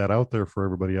and get that out there for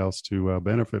everybody else to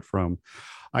benefit from.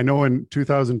 I know in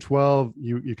 2012,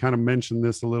 you kind of mentioned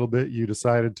this a little bit. You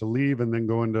decided to leave and then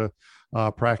go into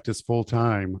practice full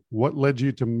time. What led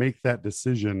you to make that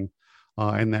decision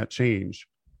and that change?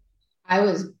 I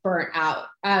was burnt out.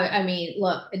 I mean,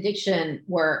 look, addiction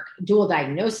work, dual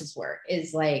diagnosis work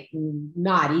is like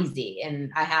not easy.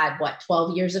 And I had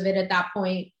 12 years of it at that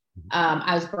point.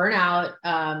 I was burnt out.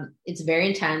 It's very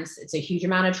intense. It's a huge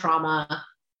amount of trauma.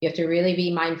 You have to really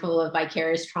be mindful of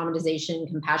vicarious traumatization,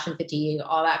 compassion fatigue,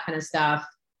 all that kind of stuff.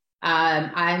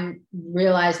 I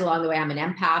realized along the way, I'm an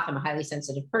empath. I'm a highly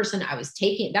sensitive person. That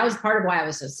was part of why I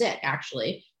was so sick,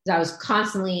 actually, because I was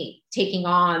constantly taking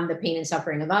on the pain and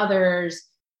suffering of others.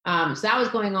 So that was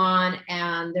going on.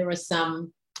 And there was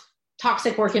some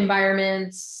toxic work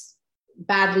environments,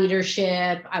 bad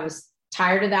leadership. I was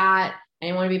tired of that. I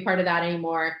didn't want to be part of that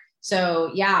anymore. So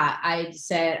yeah, I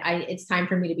said, it's time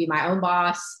for me to be my own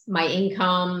boss. My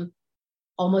income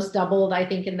almost doubled, I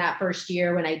think, in that first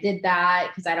year when I did that,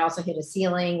 because I'd also hit a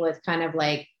ceiling with kind of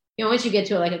like, once you get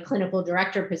to like a clinical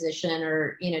director position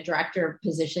or, director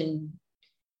position,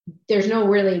 there's no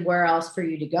really where else for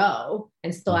you to go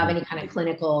and still have any kind of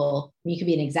clinical. You could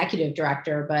be an executive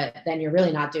director, but then you're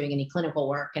really not doing any clinical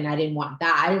work. And I didn't want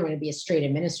that. I didn't want to be a straight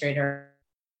administrator.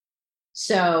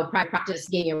 So private practice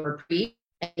gave me a reprieve.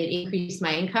 It increased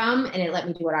my income and it let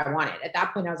me do what I wanted. At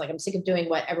that point, I was like, I'm sick of doing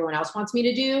what everyone else wants me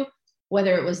to do,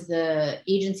 whether it was the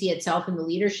agency itself and the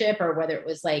leadership, or whether it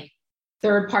was like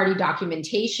third-party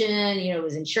documentation, it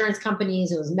was insurance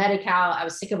companies, it was Medi-Cal. I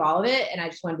was sick of all of it. And I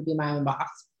just wanted to be my own boss.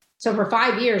 So for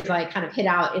 5 years, I kind of hid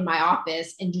out in my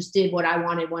office and just did what I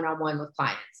wanted one-on-one with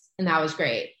clients. And that was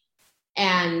great.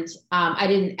 And I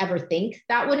didn't ever think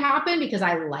that would happen because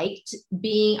I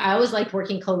always liked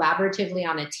working collaboratively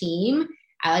on a team.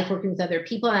 I like working with other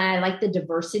people, and I like the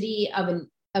diversity of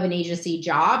an agency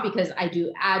job because I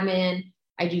do admin,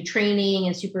 I do training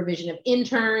and supervision of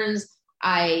interns.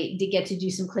 I did get to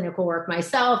do some clinical work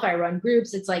myself. I run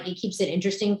groups. It's like, it keeps it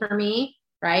interesting for me,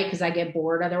 right? Because I get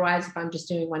bored otherwise if I'm just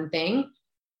doing one thing.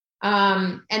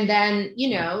 And then,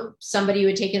 somebody who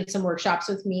had taken some workshops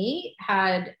with me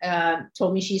had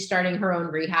told me she's starting her own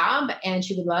rehab and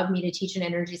she would love me to teach an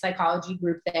energy psychology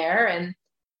group there. And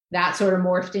that sort of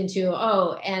morphed into,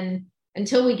 and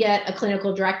until we get a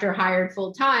clinical director hired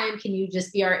full time, can you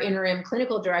just be our interim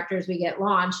clinical director as we get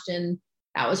launched? And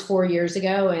that was 4 years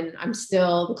ago. And I'm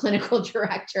still the clinical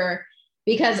director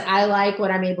because I like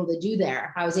what I'm able to do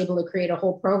there. I was able to create a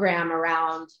whole program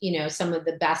around, some of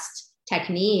the best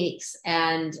techniques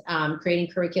and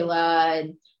creating curricula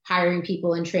and hiring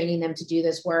people and training them to do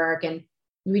this work. And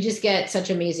we just get such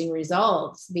amazing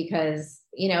results because,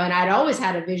 and I'd always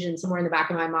had a vision somewhere in the back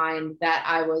of my mind that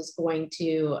I was going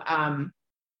to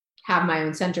have my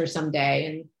own center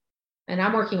someday. And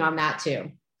I'm working on that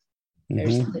too.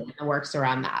 There's something in the works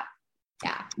around that.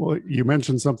 Yeah. Well, you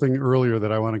mentioned something earlier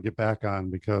that I want to get back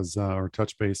on because, or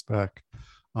touch base back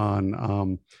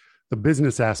on the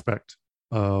business aspect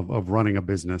of running a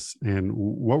business. And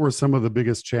what were some of the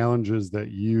biggest challenges that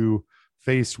you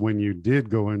faced when you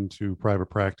did go into private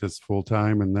practice full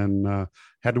time and then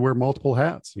had to wear multiple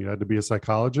hats? You had to be a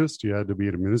psychologist, you had to be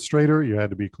an administrator, you had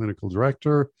to be clinical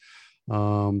director,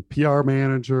 PR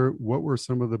manager. What were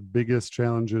some of the biggest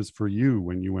challenges for you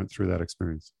when you went through that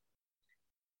experience?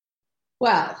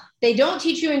 Well, they don't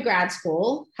teach you in grad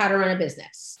school how to run a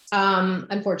business,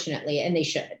 unfortunately, and they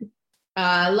should.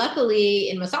 Luckily,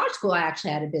 in massage school, I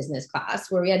actually had a business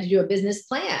class where we had to do a business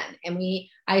plan, and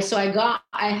I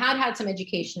had some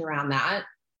education around that.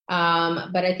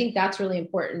 But I think that's really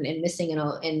important and missing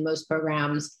in most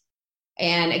programs.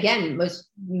 And again,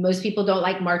 most people don't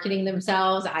like marketing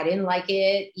themselves. I didn't like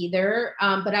it either.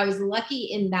 But I was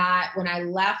lucky in that when I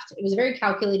left, it was a very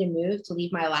calculated move to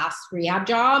leave my last rehab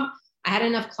job. I had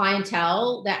enough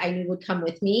clientele that I knew would come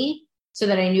with me so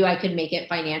that I knew I could make it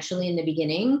financially in the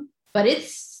beginning. But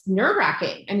it's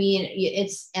nerve-wracking. I mean,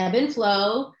 it's ebb and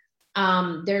flow.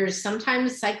 There's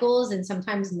sometimes cycles and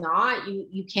sometimes not.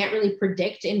 You can't really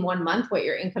predict in 1 month what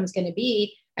your income's going to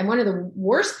be. And one of the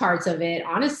worst parts of it,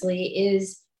 honestly,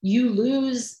 is you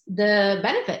lose the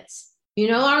benefits. You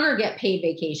no longer get paid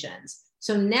vacations.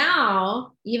 So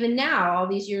now, even now, all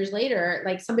these years later,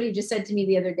 like somebody just said to me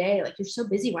the other day, like, you're so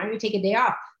busy, why don't you take a day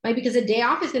off? Like, because a day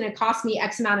off is going to cost me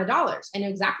X amount of dollars. I know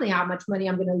exactly how much money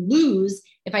I'm going to lose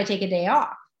if I take a day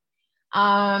off.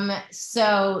 And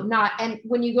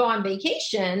when you go on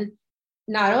vacation,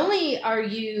 not only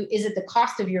is it the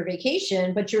cost of your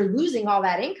vacation, but you're losing all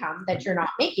that income that you're not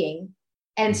making.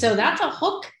 And so that's a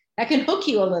hook that can hook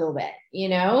you a little bit,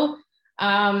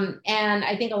 And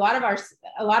I think a lot of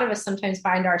us sometimes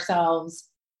find ourselves,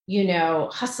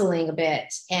 hustling a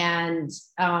bit, and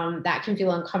that can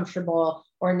feel uncomfortable.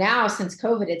 Or now, since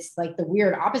COVID, it's like the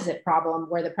weird opposite problem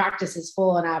where the practice is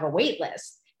full and I have a wait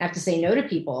list. I have to say no to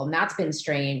people, and that's been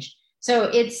strange. So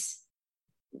it's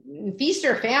feast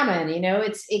or famine.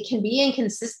 It can be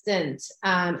inconsistent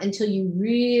until you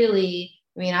really.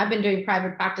 I mean, I've been doing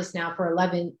private practice now for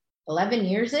 11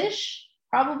 years ish,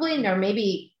 probably, or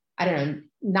maybe, I don't know,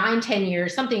 9, 10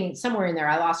 years, somewhere in there.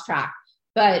 I lost track,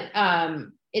 but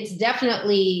it's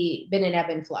definitely been an ebb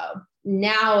and flow.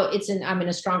 Now I'm in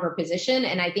a stronger position.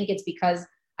 And I think it's because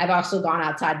I've also gone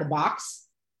outside the box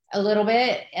a little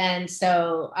bit. And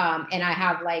so, and I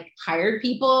have like hired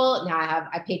people. Now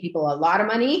I pay people a lot of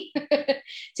money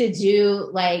to do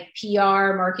like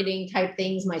PR marketing type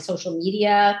things, my social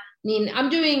media. I mean, I'm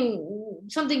doing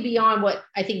something beyond what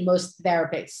I think most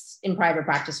therapists in private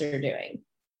practice are doing.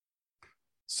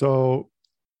 So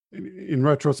in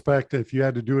retrospect, if you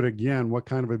had to do it again, what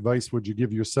kind of advice would you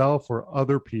give yourself or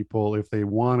other people if they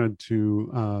wanted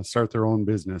to start their own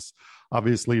business?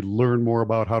 Obviously, learn more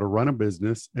about how to run a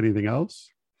business. Anything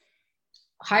else?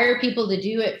 Hire people to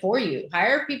do it for you.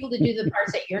 Hire people to do the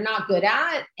parts that you're not good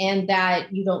at and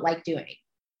that you don't like doing.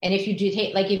 And if you do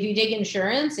if you take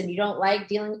insurance and you don't like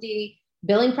dealing with the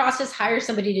billing process, hire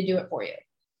somebody to do it for you.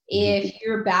 If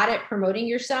you're bad at promoting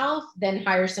yourself, then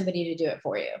hire somebody to do it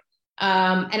for you.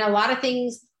 And a lot of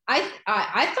things, I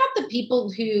thought the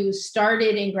people who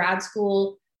started in grad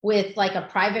school with like a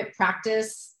private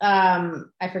practice,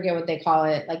 I forget what they call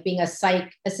it, like being a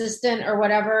psych assistant or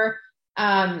whatever.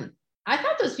 I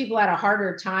thought those people had a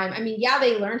harder time. I mean, yeah,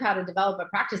 they learned how to develop a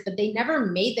practice, but they never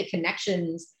made the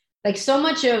connections. Like so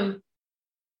much of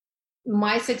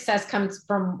my success comes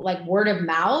from like word of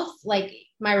mouth. Like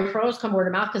my referrals come word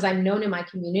of mouth because I'm known in my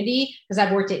community because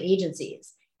I've worked at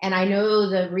agencies and I know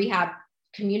the rehab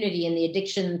community and the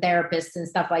addiction therapists and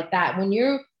stuff like that. When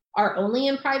you are only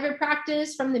in private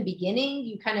practice from the beginning,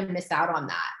 you kind of miss out on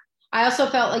that. I also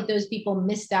felt like those people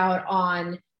missed out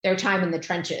on their time in the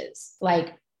trenches,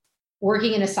 like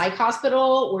working in a psych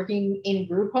hospital, working in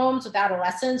group homes with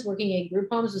adolescents, working in group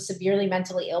homes with severely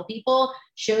mentally ill people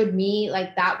showed me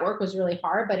like that work was really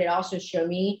hard, but it also showed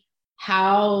me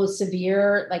how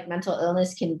severe like mental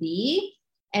illness can be.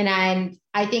 And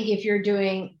I think if you're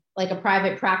doing like a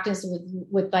private practice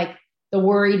with like the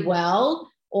worried well,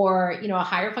 or, a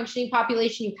higher functioning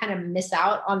population, you kind of miss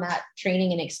out on that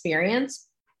training and experience.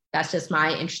 That's just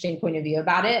my interesting point of view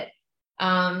about it.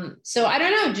 So I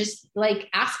don't know, just like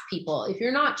ask people. If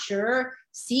you're not sure,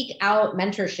 seek out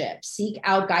mentorship, seek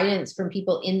out guidance from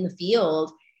people in the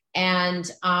field,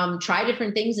 and try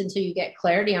different things until you get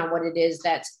clarity on what it is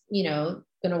that's, going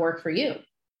to work for you.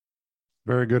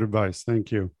 Very good advice.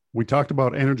 Thank you. We talked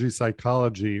about energy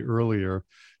psychology earlier.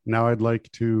 Now I'd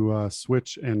like to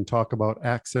switch and talk about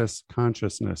access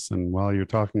consciousness. And while you're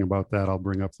talking about that, I'll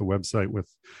bring up the website with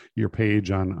your page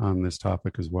on this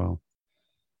topic as well.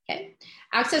 Okay.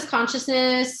 Access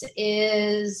consciousness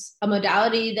is a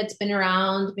modality that's been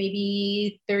around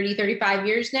maybe 35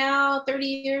 years now, 30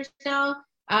 years now.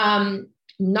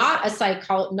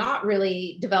 Not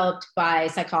really developed by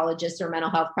psychologists or mental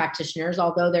health practitioners,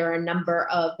 although there are a number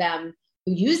of them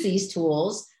who use these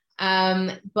tools.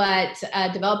 But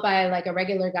developed by like a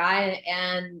regular guy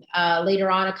and later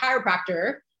on a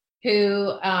chiropractor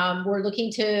who were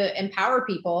looking to empower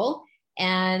people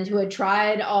and who had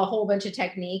tried a whole bunch of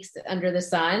techniques under the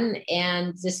sun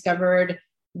and discovered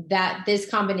that this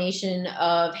combination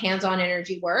of hands-on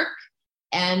energy work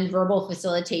and verbal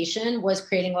facilitation was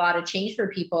creating a lot of change for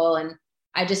people. And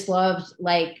I just loved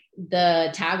like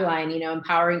the tagline,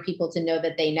 empowering people to know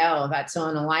that they know. That's so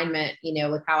in alignment,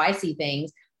 with how I see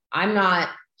things. I'm not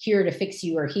here to fix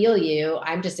you or heal you.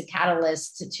 I'm just a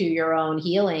catalyst to your own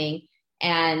healing.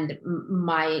 And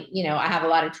I have a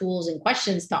lot of tools and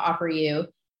questions to offer you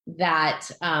that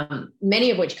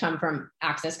many of which come from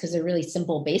Access because they're really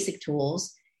simple, basic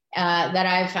tools that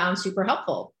I've found super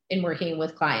helpful in working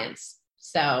with clients.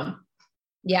 So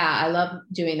yeah, I love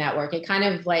doing that work. It kind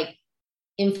of like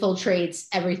infiltrates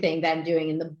everything that I'm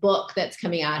doing. And the book that's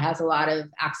coming out has a lot of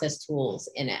Access tools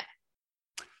in it.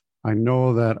 I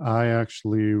know that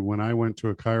when I went to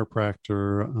a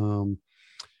chiropractor,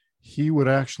 he would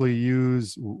actually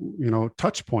use,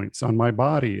 touch points on my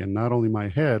body and not only my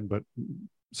head, but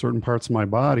certain parts of my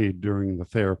body during the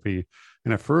therapy.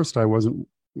 And at first I wasn't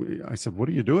I said, what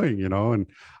are you doing? And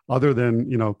other than,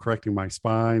 correcting my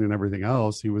spine and everything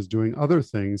else, he was doing other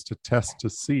things to test to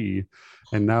see.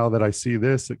 And now that I see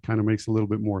this, it kind of makes a little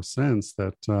bit more sense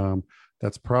that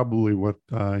that's probably what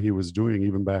he was doing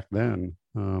even back then.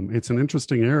 It's an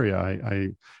interesting area. I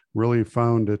really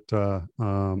found it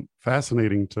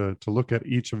fascinating to look at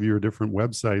each of your different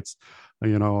websites,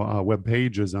 web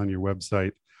pages on your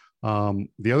website.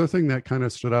 The other thing that kind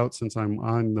of stood out since I'm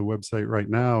on the website right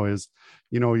now is,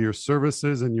 your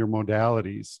services and your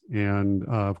modalities. And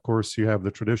of course, you have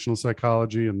the traditional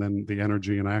psychology and then the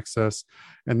energy and access.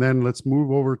 And then let's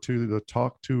move over to the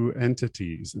talk to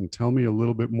entities and tell me a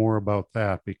little bit more about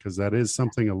that, because that is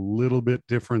something a little bit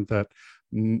different that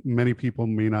many people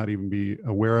may not even be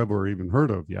aware of or even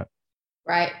heard of yet.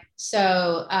 Right.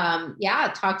 So,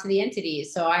 talk to the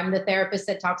entities. So I'm the therapist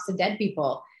that talks to dead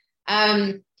people.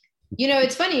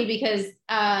 It's funny because,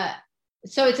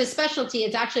 so it's a specialty.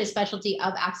 It's actually a specialty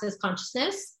of access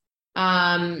consciousness,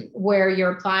 where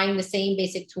you're applying the same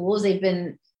basic tools. They've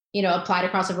been, applied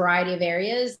across a variety of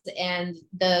areas. And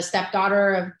the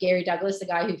stepdaughter of Gary Douglas, the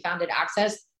guy who founded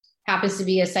Access, happens to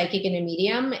be a psychic and a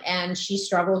medium. And she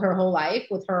struggled her whole life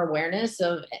with her awareness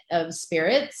of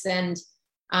spirits. And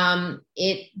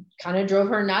it kind of drove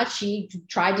her nuts. She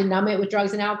tried to numb it with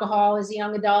drugs and alcohol as a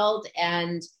young adult.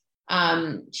 And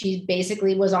she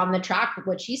basically was on the track,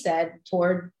 what she said,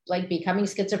 toward like becoming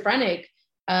schizophrenic,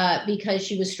 because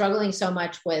she was struggling so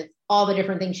much with all the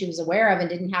different things she was aware of and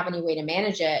didn't have any way to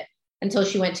manage it until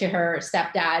she went to her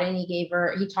stepdad and he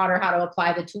taught her how to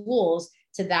apply the tools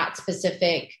to that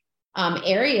specific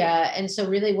area. And so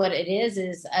really what it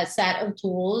is a set of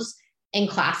tools and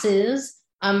classes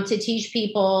to teach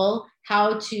people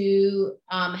how to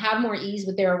have more ease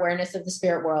with their awareness of the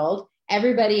spirit world.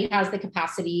 Everybody has the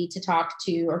capacity to talk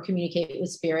to or communicate with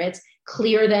spirits,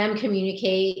 clear them,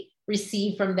 communicate,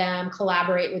 receive from them,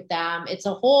 collaborate with them. It's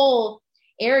a whole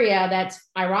area that's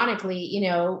ironically,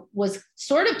 was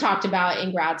sort of talked about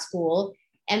in grad school.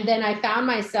 And then I found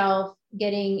myself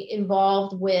getting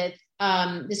involved with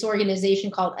this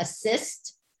organization called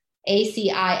ACISTE,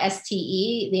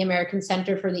 ACISTE, the American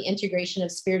Center for the Integration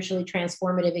of Spiritually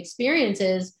Transformative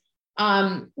Experiences,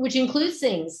 which includes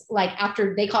things like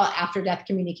they call it after death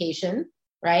communication,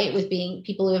 right? With being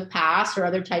people who have passed or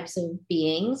other types of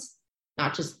beings,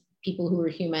 not just people who are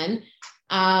human,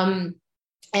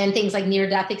 and things like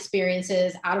near-death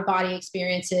experiences, out-of-body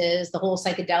experiences, the whole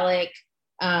psychedelic,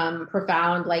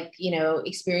 profound,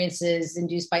 experiences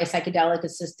induced by psychedelic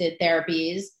assisted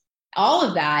therapies, all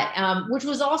of that, which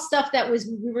was all stuff that we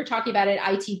were talking about at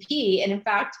ITP. And in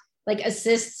fact,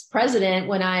 ACISTE's president,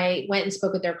 when I went and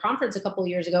spoke at their conference a couple of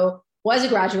years ago, was a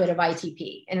graduate of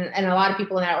ITP. And a lot of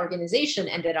people in that organization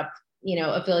ended up,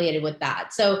 affiliated with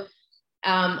that. So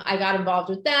I got involved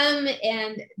with them,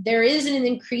 and there is an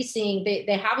increasing,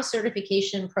 they have a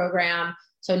certification program.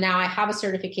 So now I have a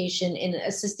certification in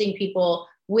assisting people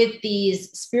with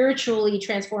these spiritually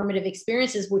transformative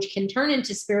experiences, which can turn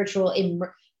into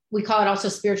we call it also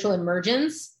spiritual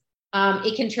emergence.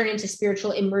 It can turn into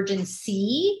spiritual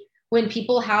emergency when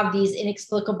people have these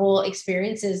inexplicable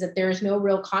experiences that there's no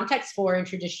real context for in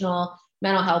traditional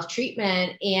mental health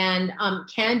treatment, and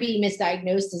can be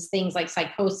misdiagnosed as things like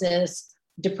psychosis,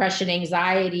 depression,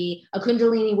 anxiety, a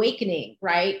Kundalini awakening,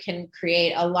 right? Can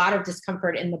create a lot of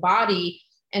discomfort in the body.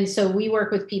 And so we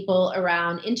work with people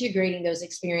around integrating those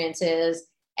experiences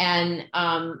and,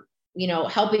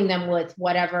 helping them with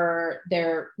whatever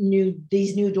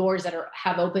these new doors that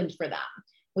have opened for them,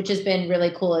 which has been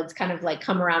really cool. It's kind of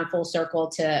come around full circle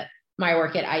to my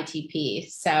work at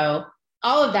ITP. So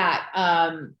all of that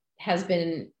has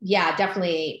been,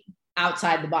 definitely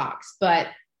outside the box, but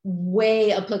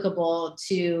way applicable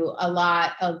to a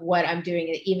lot of what I'm doing,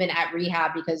 even at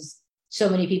rehab, because so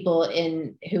many people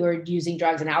who are using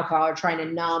drugs and alcohol are trying to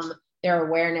numb their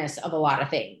awareness of a lot of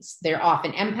things. They're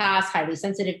often empaths, highly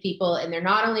sensitive people, and they're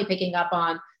not only picking up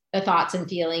on the thoughts and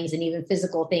feelings and even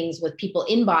physical things with people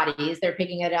in bodies, they're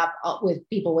picking it up with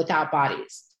people without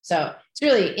bodies. So it's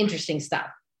really interesting stuff.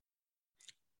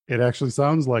 It actually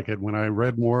sounds like it. When I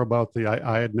read more about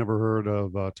I had never heard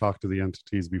of Talk to the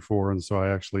Entities before. And so I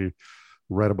actually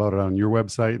read about it on your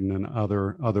website and then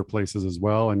other places as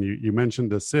well. And you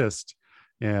mentioned ACISTE.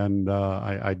 And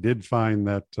I did find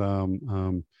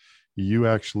that you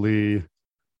actually,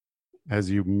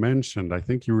 as you mentioned, I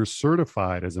think you were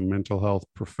certified as a mental health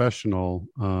professional,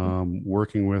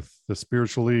 working with the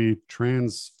spiritually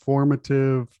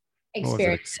transformative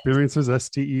experiences,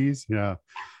 STEs. Yeah.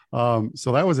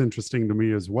 So that was interesting to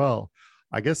me as well.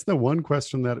 I guess the one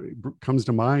question that comes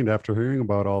to mind after hearing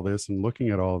about all this and looking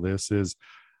at all this is,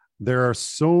 there are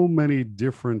so many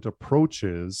different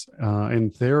approaches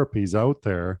and therapies out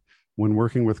there when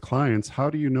working with clients. How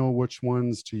do you know which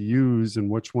ones to use and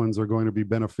which ones are going to be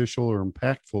beneficial or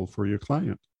impactful for your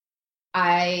client?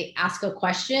 I ask a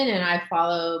question and I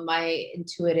follow my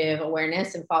intuitive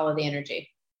awareness and follow the energy.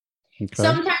 Okay.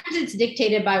 Sometimes it's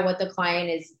dictated by what the client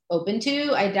is open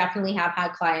to. I definitely have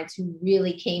had clients who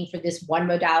really came for this one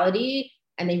modality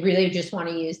and they really just want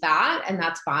to use that, and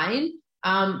that's fine.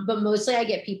 But mostly I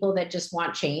get people that just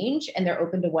want change and they're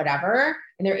open to whatever,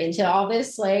 and they're into all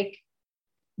this like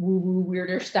woo-woo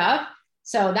weirder stuff.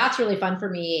 So that's really fun for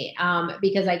me,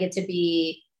 because I get to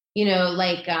be,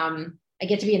 I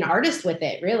get to be an artist with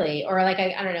it, really. Or like,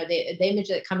 I don't know, the image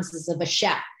that comes is of a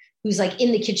chef who's like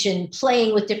in the kitchen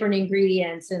playing with different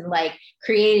ingredients and like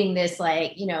creating this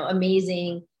like,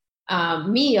 amazing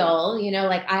meal.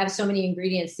 Like I have so many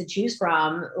ingredients to choose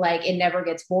from, like it never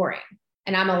gets boring.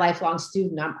 And I'm a lifelong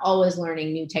student. I'm always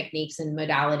learning new techniques and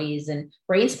modalities, and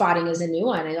brain spotting is a new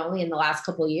one. And only in the last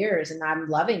couple of years, and I'm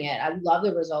loving it. I love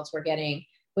the results we're getting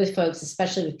with folks,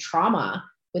 especially with trauma,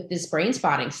 with this brain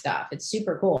spotting stuff. It's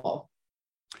super cool.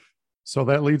 So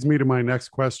that leads me to my next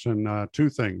question. Two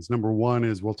things. Number one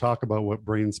is we'll talk about what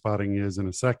brain spotting is in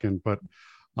a second, but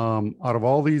out of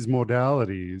all these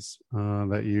modalities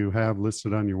that you have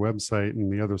listed on your website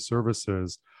and the other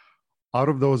services, out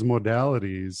of those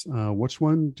modalities, which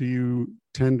one do you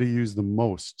tend to use the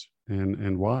most,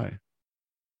 and why?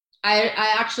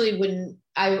 I actually wouldn't,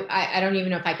 I don't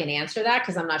even know if I can answer that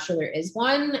because I'm not sure there is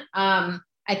one. I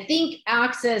think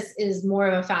Access is more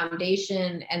of a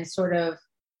foundation and sort of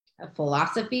a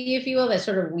philosophy, if you will, that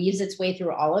sort of weaves its way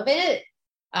through all of it.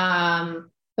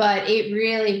 But it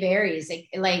really varies.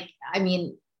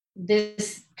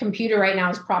 This computer right now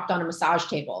is propped on a massage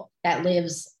table that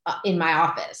lives in my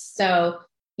office. So,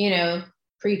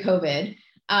 pre-COVID,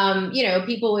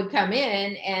 people would come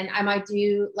in and I might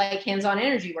do like hands-on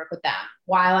energy work with them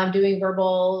while I'm doing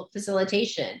verbal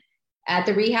facilitation. At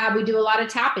the rehab, we do a lot of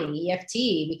tapping,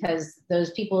 EFT, because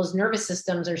those people's nervous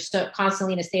systems are so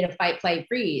constantly in a state of fight, flight,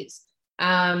 freeze. There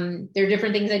are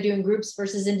different things I do in groups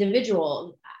versus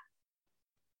individual.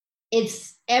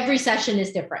 Every session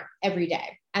is different every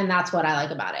day. And that's what I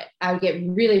like about it. I would get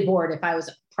really bored if I was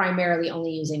primarily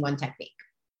only using one technique.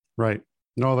 Right.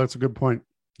 No, that's a good point.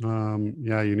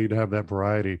 Yeah, you need to have that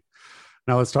variety.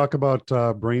 Now let's talk about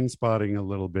brain spotting a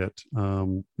little bit.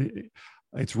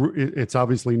 It's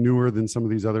obviously newer than some of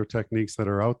these other techniques that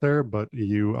are out there, but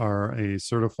you are a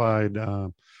certified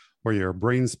or you're a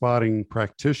brain spotting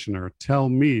practitioner. Tell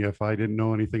me if I didn't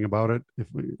know anything about it, if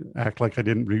we act like I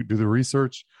didn't do the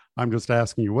research. I'm just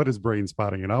asking you, what is brain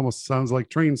spotting? It almost sounds like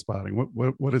train spotting.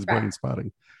 What is brain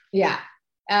spotting? Yeah.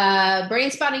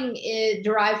 Brain spotting is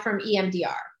derived from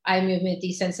EMDR, eye movement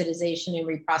desensitization and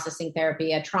reprocessing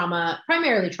therapy,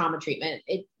 primarily trauma treatment.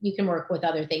 You can work with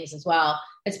other things as well.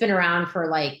 It's been around for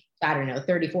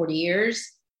 30, 40 years.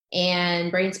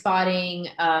 And brain spotting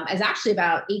is actually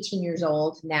about 18 years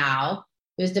old now.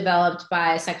 It was developed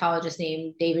by a psychologist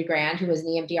named David Grand, who was an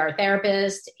EMDR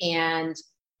therapist. And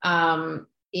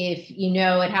if you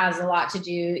know, EMDR has a lot to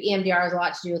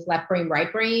do with left brain, right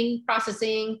brain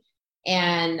processing,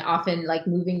 and often like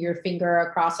moving your finger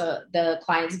across the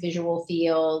client's visual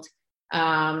field.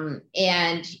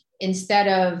 And instead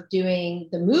of doing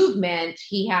the movement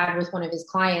he had with one of his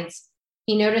clients,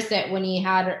 he noticed that when he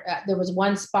had, there was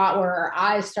one spot where her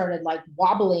eyes started like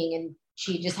wobbling and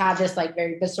she just had this like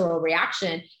very visceral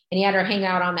reaction, and he had her hang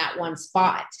out on that one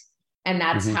spot. And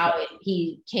that's how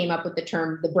he came up with the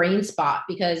term, the brain spot,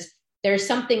 because there's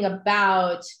something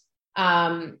about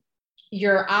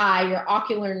your eye, your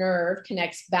ocular nerve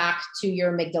connects back to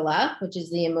your amygdala, which is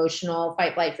the emotional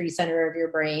fight, flight, freeze center of your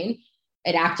brain.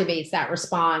 It activates that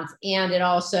response. And it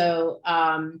also,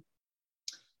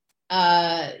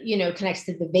 connects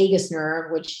to the vagus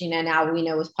nerve, which, now we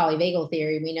know with polyvagal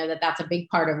theory, we know that that's a big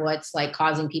part of what's like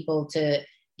causing people to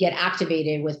get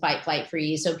activated with fight, flight,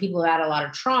 freeze. So people who had a lot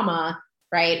of trauma,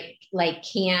 right, like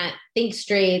can't think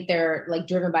straight. They're like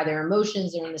driven by their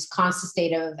emotions. They're in this constant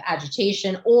state of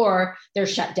agitation, or they're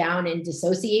shut down in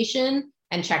dissociation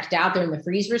and checked out. They're in the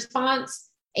freeze response.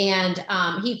 And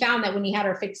he found that when he had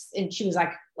her fixed, and she was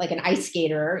like an ice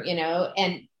skater,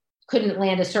 and couldn't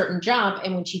land a certain jump.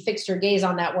 And when she fixed her gaze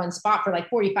on that one spot for like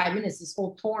 45 minutes, this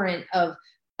whole torrent of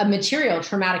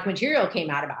traumatic material came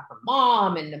out about her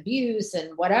mom and abuse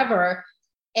and whatever.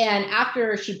 And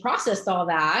after she processed all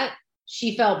that,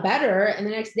 she felt better. And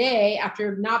the next day,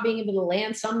 after not being able to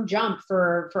land some jump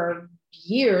for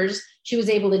years, she was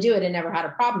able to do it and never had a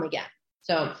problem again.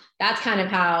 So that's kind of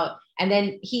how, and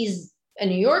then he's a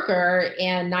New Yorker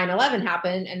and 9/11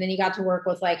 happened. And then he got to work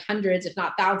with like hundreds, if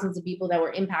not thousands of people that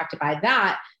were impacted by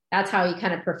that. That's how he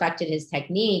kind of perfected his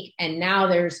technique. And now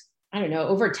there's, I don't know,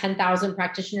 over 10,000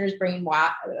 practitioners, brain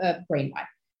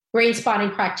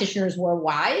spotting practitioners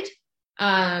worldwide.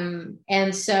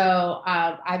 And so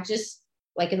I've just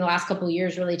like in the last couple of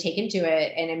years really taken to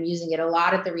it, and I'm using it a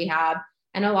lot at the rehab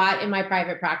and a lot in my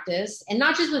private practice. And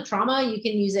not just with trauma, you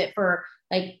can use it for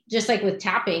like, just like with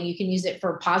tapping, you can use it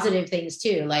for positive things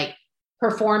too, like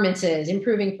performances,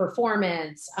 improving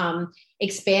performance,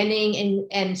 expanding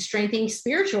and strengthening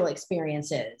spiritual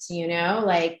experiences,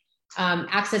 like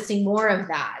accessing more of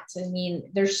that. I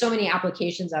mean, there's so many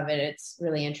applications of it. It's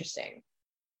really interesting.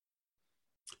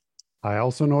 I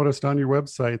also noticed on your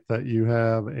website that you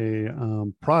have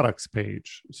a products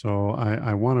page. So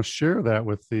I want to share that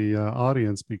with the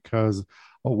audience, because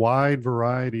a wide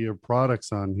variety of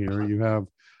products on here. You have,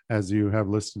 as you have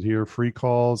listed here, free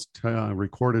calls,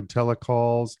 recorded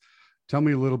telecalls. Tell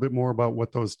me a little bit more about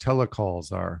what those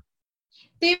telecalls are.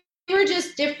 They were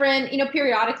just different.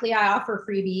 Periodically I offer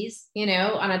freebies,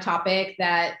 on a topic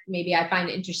that maybe I find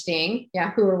interesting.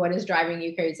 Yeah. Who or what is driving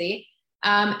you crazy?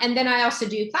 And then I also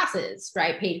do classes,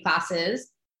 right? Paid classes.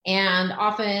 And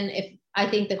often if I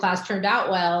think the class turned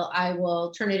out well, I will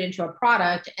turn it into a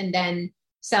product and then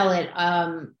sell it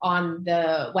on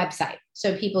the website.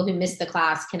 So people who missed the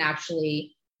class can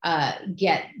actually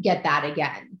get that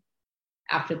again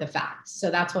after the fact. So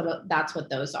that's what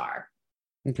those are.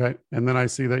 Okay. And then I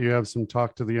see that you have some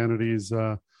Talk to the Entities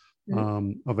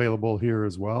available here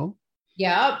as well.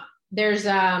 Yep. There's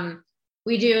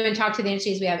we do in Talk to the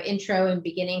Entities, we have intro and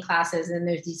beginning classes, and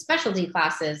there's these specialty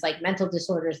classes like mental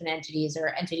disorders and entities, or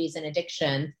entities and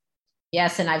addiction.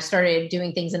 Yes, and I've started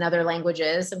doing things in other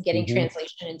languages. I'm getting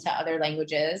translation into other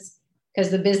languages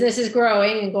because the business is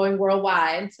growing and going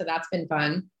worldwide. So that's been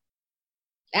fun.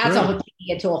 That's all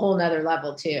taking it to a whole nother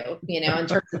level too, in terms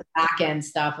of the back end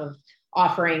stuff of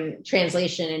offering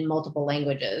translation in multiple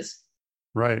languages.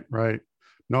 Right.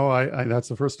 No, I that's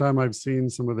the first time I've seen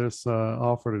some of this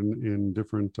offered in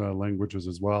different languages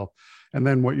as well. And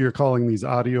then what you're calling these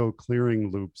audio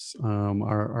clearing loops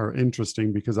are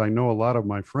interesting, because I know a lot of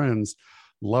my friends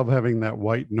love having that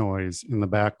white noise in the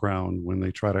background when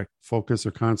they try to focus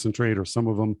or concentrate, or some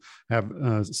of them have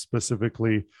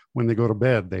specifically when they go to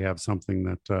bed, they have something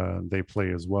that they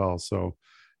play as well. So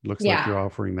it looks like you're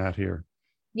offering that here.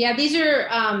 Yeah, these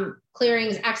are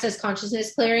clearings, access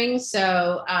consciousness clearings.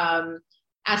 So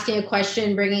asking a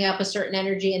question, bringing up a certain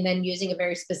energy, and then using a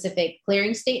very specific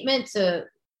clearing statement to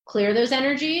clear those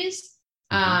energies.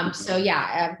 So yeah,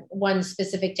 I have one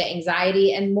specific to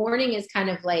anxiety, and morning is kind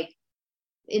of like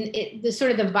the sort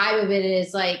of the vibe of it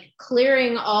is like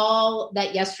clearing all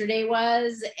that yesterday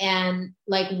was, and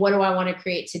like, what do I want to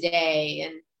create today?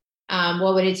 And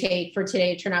what would it take for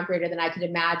today to turn out greater than I could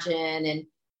imagine? And,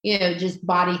 just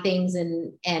body things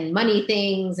and money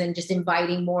things, and just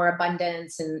inviting more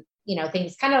abundance and,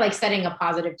 things, kind of like setting a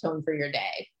positive tone for your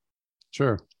day.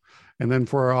 Sure. And then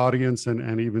for our audience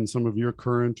and even some of your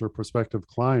current or prospective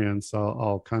clients,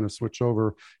 I'll kind of switch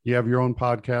over. You have your own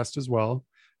podcast as well,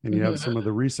 and you have some of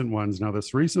the recent ones. Now,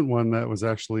 this recent one that was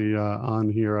actually on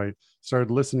here, I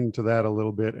started listening to that a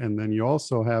little bit. And then you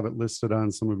also have it listed on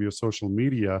some of your social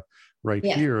media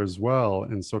here as well.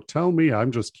 And so tell me,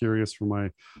 I'm just curious for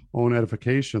my own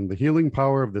edification, the healing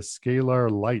power of the scalar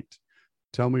light.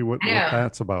 Tell me what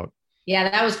that's about. Yeah,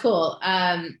 that was cool.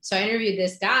 So I interviewed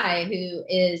this guy who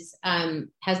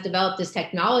has developed this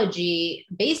technology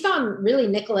based on really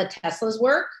Nikola Tesla's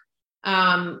work.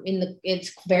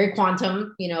 It's very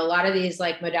quantum. A lot of these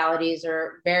like modalities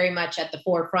are very much at the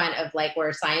forefront of like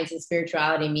where science and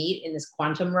spirituality meet in this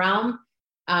quantum realm,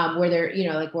 where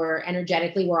they're, like we're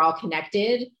energetically, we're all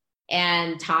connected,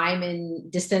 and time and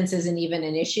distance isn't even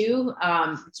an issue.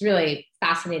 It's really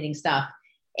fascinating stuff.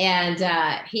 And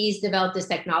he's developed this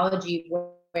technology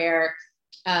where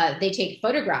they take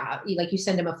photograph, like you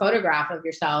send them a photograph of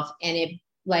yourself, and it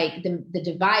like the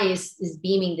device is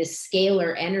beaming this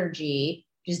scalar energy,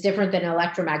 which is different than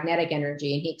electromagnetic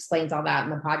energy. And he explains all that in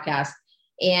the podcast.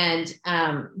 And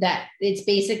that it's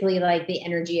basically like the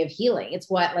energy of healing. It's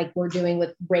what like we're doing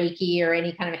with Reiki or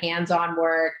any kind of hands-on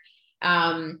work.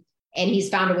 And he's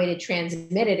found a way to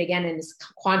transmit it again in this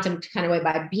quantum kind of way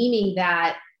by beaming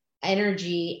that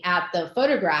energy at the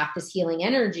photograph, this healing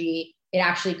energy. It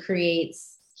actually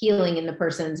creates healing in the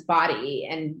person's body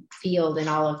and field and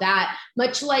all of that,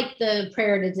 much like the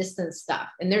prayer to distance stuff.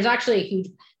 And there's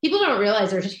actually people don't realize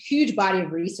there's a huge body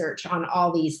of research on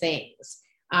all these things.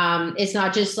 It's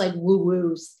not just like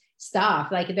woo-woo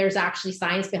stuff. Like there's actually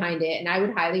science behind it. And I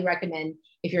would highly recommend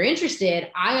if you're interested,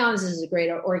 IONS is a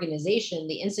great organization.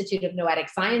 The Institute of Noetic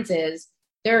Sciences,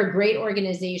 they're a great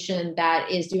organization that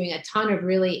is doing a ton of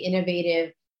really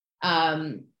innovative,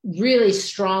 really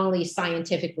strongly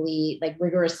scientifically, like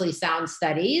rigorously sound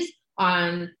studies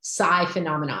on psi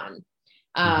phenomenon.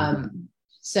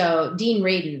 So Dean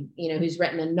Radin, who's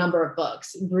written a number of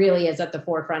books, really is at the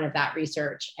forefront of that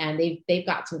research. And they've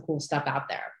got some cool stuff out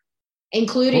there,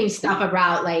 including stuff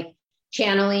about like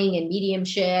channeling and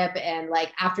mediumship and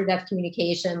like after death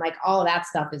communication, like all of that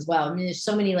stuff as well. I mean, there's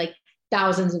so many like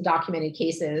thousands of documented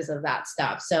cases of that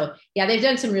stuff. So yeah, they've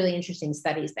done some really interesting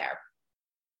studies there.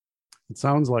 It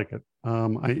sounds like it.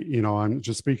 I'm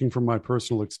just speaking from my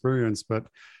personal experience, but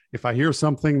if I hear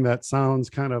something that sounds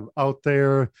kind of out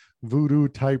there, voodoo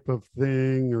type of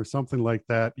thing or something like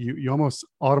that, you almost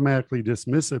automatically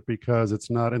dismiss it because it's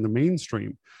not in the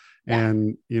mainstream. Yeah.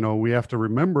 And, we have to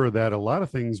remember that a lot of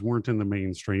things weren't in the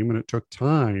mainstream and it took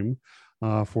time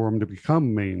for them to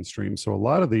become mainstream. So a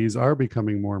lot of these are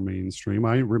becoming more mainstream.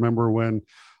 I remember when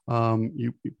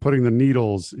you putting the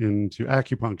needles into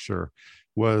acupuncture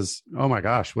was, oh my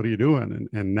gosh, what are you doing?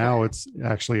 And now it's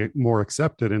actually more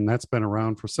accepted, and that's been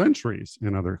around for centuries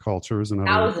in other cultures and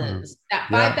thousands,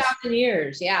 5,000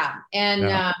 years. Yeah.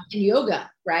 And yoga,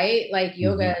 right? Like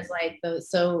yoga is like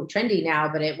so trendy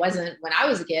now, but it wasn't when I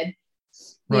was a kid,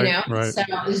 Right. So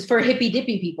it was for hippy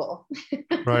dippy people.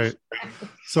 Right.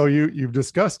 So you've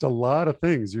discussed a lot of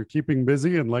things. You're keeping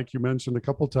busy. And like you mentioned a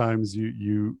couple times,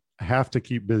 you have to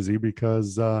keep busy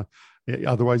because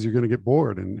otherwise you're going to get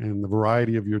bored, and the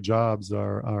variety of your jobs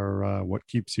are what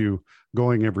keeps you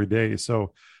going every day.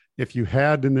 So if you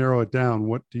had to narrow it down,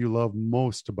 what do you love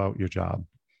most about your job?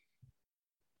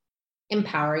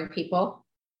 Empowering people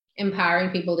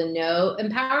to know,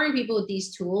 empowering people with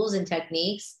these tools and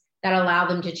techniques that allow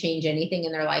them to change anything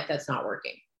in their life that's not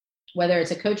working. Whether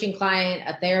it's a coaching client,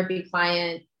 a therapy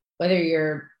client, whether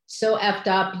you're so effed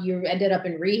up, you ended up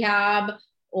in rehab,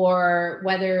 or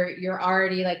whether you're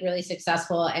already like really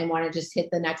successful and want to just hit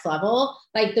the next level,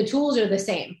 like the tools are the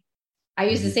same. I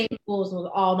use the same tools with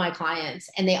all my clients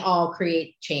and they all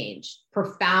create change,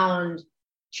 profound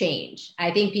change.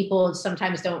 I think people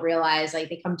sometimes don't realize, like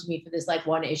they come to me for this like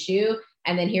one issue,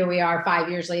 and then here we are 5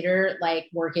 years later, like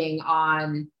working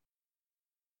on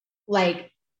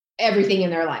like everything in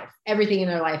their life. Everything in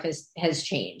their life has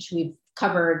changed. We've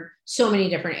covered so many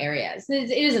different areas.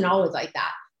 It isn't always like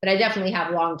that. But I definitely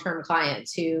have long-term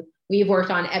clients who we've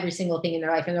worked on every single thing in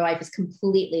their life, and their life is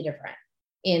completely different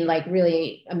in like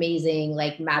really amazing,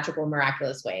 like magical,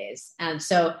 miraculous ways. And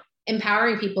so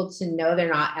empowering people to know they're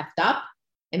not effed up,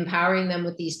 empowering them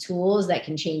with these tools that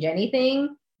can change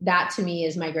anything, that to me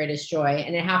is my greatest joy.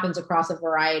 And it happens across a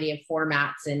variety of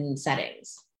formats and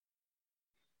settings.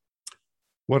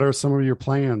 What are some of your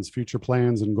plans, future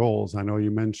plans and goals? I know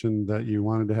you mentioned that you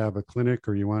wanted to have a clinic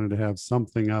or you wanted to have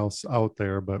something else out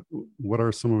there, but what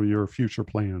are some of your future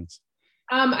plans?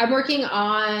 I'm working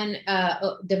on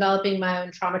developing my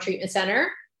own trauma treatment center,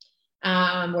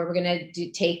 where we're going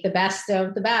to take the best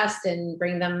of the best and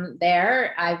bring them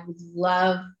there. I would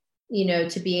love,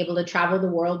 to be able to travel the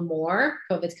world more.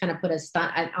 COVID's kind of put a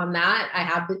stunt on that. I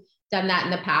have done that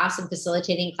in the past and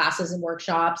facilitating classes and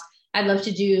workshops. I'd love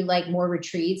to do like more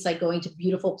retreats, like going to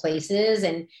beautiful places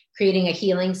and creating a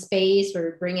healing space where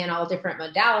we bring in all different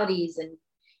modalities and,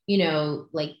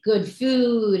 like good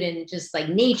food and just like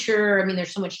nature. I mean,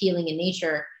 there's so much healing in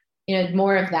nature,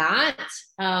 more of that.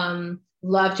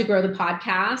 Love to grow the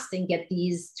podcast and get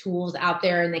these tools out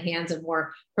there in the hands of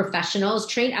more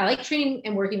professionals. I like training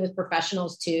and working with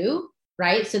professionals too,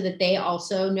 right? So that they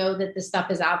also know that this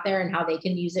stuff is out there and how they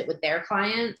can use it with their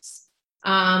clients.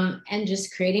 And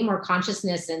just creating more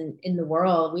consciousness in the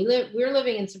world. We're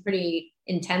living in some pretty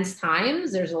intense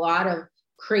times. There's a lot of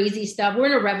crazy stuff. We're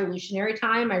in a revolutionary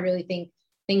time. I really think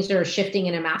things are shifting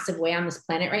in a massive way on this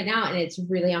planet right now, and it's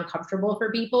really uncomfortable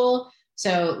for people.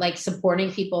 So like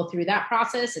supporting people through that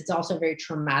process, it's also a very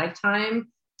traumatic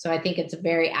time. So I think it's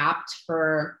very apt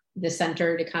for the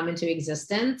center to come into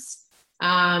existence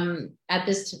at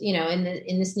this,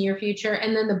 in this near future.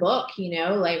 And then the book,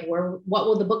 like what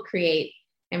will the book create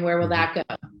and where will that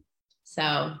go?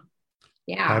 So,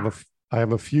 yeah. I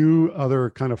have a few other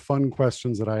kind of fun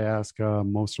questions that I ask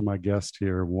most of my guests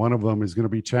here. One of them is going to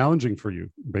be challenging for you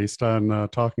based on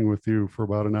talking with you for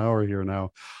about an hour here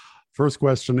now. First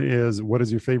question is, what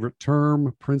is your favorite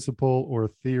term, principle, or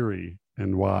theory,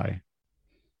 and why?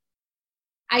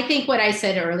 I think what I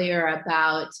said earlier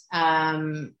about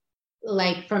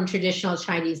like from traditional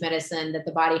Chinese medicine, that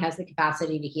the body has the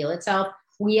capacity to heal itself.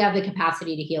 We have the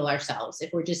capacity to heal ourselves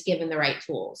if we're just given the right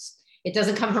tools. It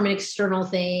doesn't come from an external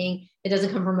thing. It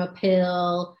doesn't come from a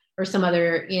pill or some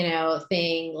other,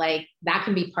 thing, like that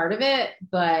can be part of it,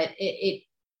 but the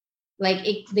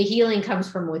healing comes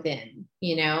from within,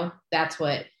 that's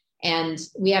what, and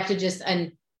we have to just,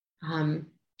 and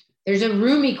there's a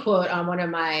Rumi quote on one of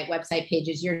my website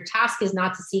pages. Your task is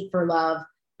not to seek for love,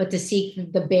 but to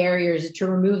seek the barriers, to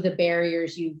remove the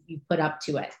barriers you put up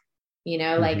to it.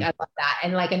 Like I love that.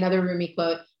 And like another Rumi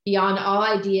quote, beyond all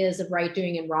ideas of right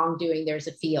doing and wrongdoing, there's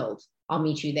a field. I'll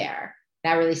meet you there.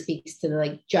 That really speaks to the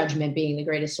like judgment being the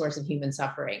greatest source of human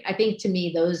suffering. I think to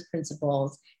me, those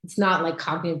principles, it's not like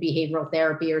cognitive behavioral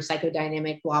therapy or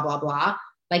psychodynamic, blah, blah, blah.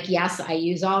 Like, yes, I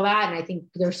use all that. And I think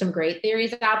there's some great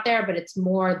theories out there, but it's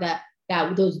more that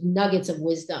those nuggets of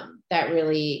wisdom that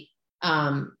really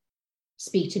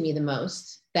speak to me the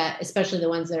most, that especially the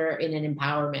ones that are in an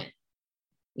empowerment,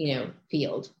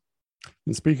 field.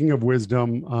 And speaking of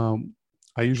wisdom,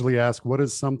 I usually ask, what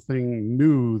is something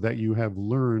new that you have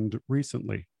learned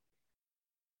recently?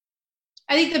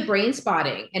 I think the brain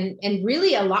spotting and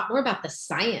really a lot more about the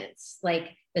science, like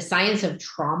the science of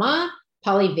trauma,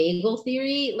 polyvagal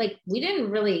theory. Like we didn't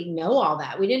really know all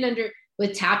that. We didn't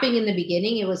with tapping in the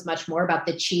beginning, it was much more about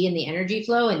the chi and the energy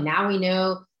flow. And now we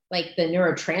know like the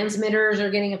neurotransmitters are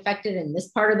getting affected and this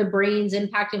part of the brain's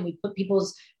impacted. We put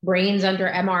people's brains under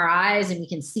MRIs and we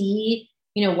can see,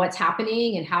 what's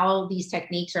happening and how these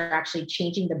techniques are actually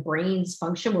changing the brain's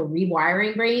function. We're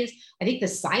rewiring brains. I think the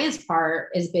science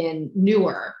part has been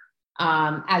newer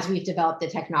as we've developed the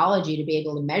technology to be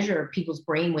able to measure people's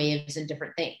brain waves and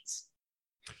different things.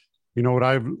 What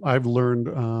I've learned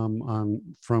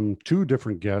from two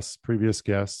different previous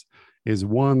guests, is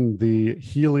one, the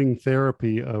healing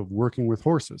therapy of working with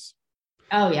horses.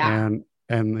 Oh yeah.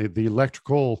 And the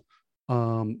electrical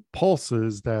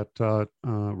pulses that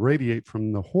radiate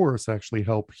from the horse actually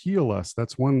help heal us.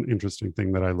 That's one interesting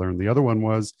thing that I learned. The other one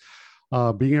was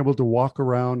being able to walk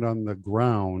around on the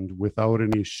ground without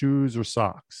any shoes or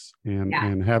socks,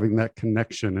 and having that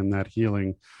connection and that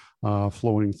healing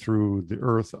flowing through the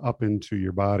earth up into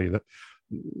your body. That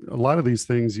a lot of these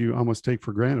things you almost take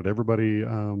for granted. Everybody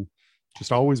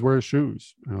just always wears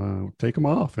shoes. Take them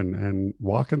off and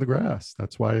walk in the grass.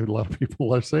 That's why a lot of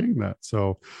people are saying that.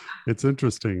 So it's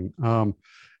interesting.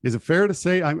 Is it fair to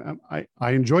say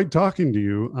I enjoyed talking to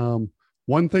you?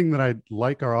 One thing that I'd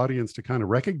like our audience to kind of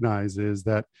recognize is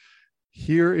that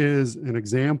here is an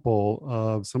example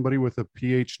of somebody with a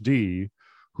PhD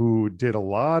who did a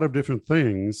lot of different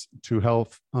things to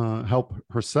help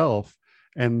herself.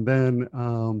 And then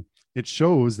it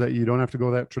shows that you don't have to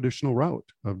go that traditional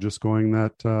route of just going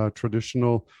that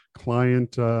traditional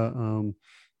client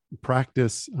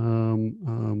practice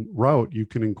route. You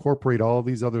can incorporate all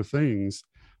these other things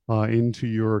into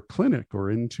your clinic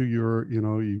or into your,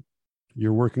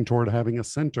 you're working toward having a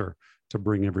center to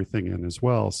bring everything in as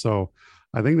well. So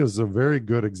I think this is a very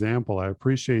good example. I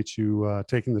appreciate you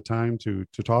taking the time to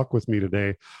talk with me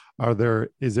today.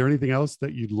 Is there anything else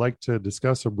that you'd like to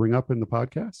discuss or bring up in the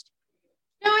podcast?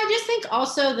 No, I just think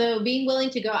also though, being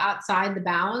willing to go outside the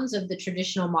bounds of the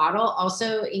traditional model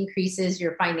also increases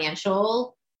your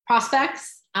financial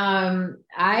prospects.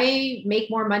 I make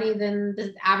more money than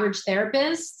the average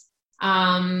therapist,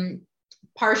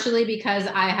 partially because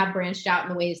I have branched out in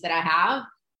the ways that I have.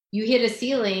 You hit a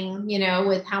ceiling,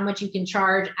 with how much you can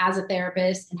charge as a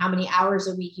therapist and how many hours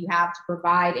a week you have to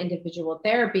provide individual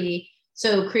therapy.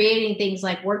 So creating things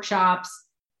like workshops,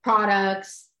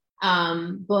 products,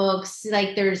 books,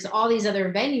 like there's all these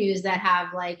other venues that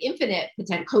have like infinite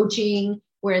potential, coaching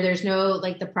where there's no,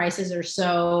 like the prices are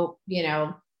so,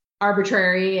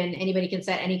 arbitrary and anybody can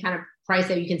set any kind of price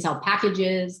that you can sell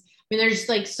packages. I mean, there's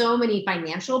like so many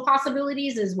financial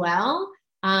possibilities as well.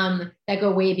 That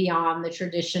go way beyond the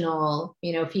traditional,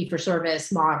 fee for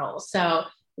service model. So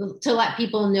to let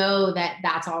people know that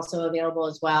that's also available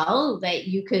as well, that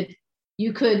you could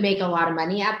make a lot of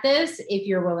money at this if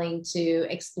you're willing to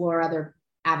explore other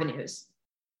avenues.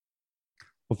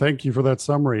 Well, thank you for that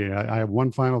summary. I have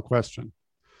one final question.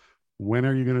 When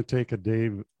are you going to take a day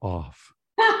off?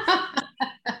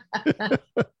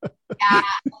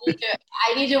 Yeah,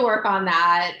 I need to work on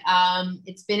that.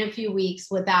 It's been a few weeks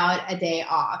without a day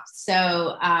off.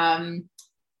 So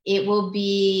it will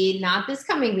be not this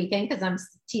coming weekend because I'm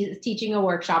teaching a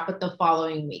workshop, but the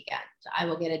following weekend I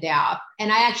will get a day off.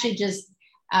 And I actually just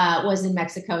was in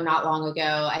Mexico not long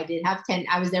ago.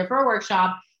 I was there for a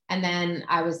workshop and then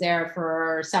I was there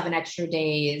for 7 extra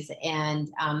days and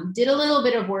did a little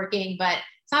bit of working, but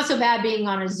it's not so bad being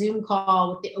on a Zoom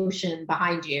call with the ocean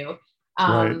behind you.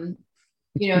 Right.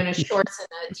 In a shorts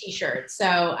and a t-shirt.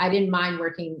 So I didn't mind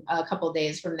working a couple of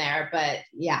days from there, but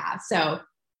yeah. So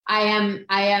I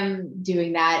am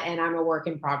doing that, and I'm a work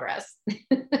in progress.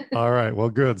 All right. Well,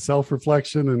 good.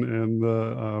 Self-reflection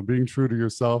and being true to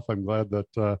yourself. I'm glad that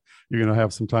you're going to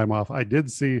have some time off. I did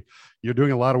see you're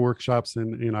doing a lot of workshops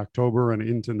in October and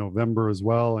into November as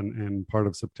well, and part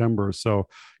of September. So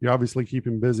you're obviously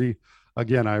keeping busy.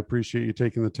 Again, I appreciate you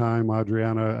taking the time,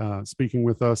 Adriana, speaking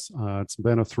with us. It's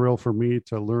been a thrill for me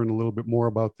to learn a little bit more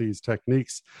about these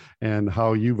techniques and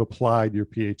how you've applied your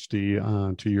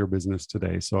PhD to your business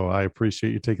today. So I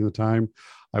appreciate you taking the time.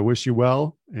 I wish you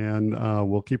well, and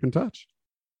we'll keep in touch.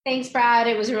 Thanks, Brad.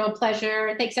 It was a real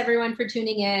pleasure. Thanks, everyone, for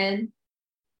tuning in.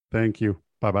 Thank you.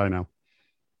 Bye-bye now.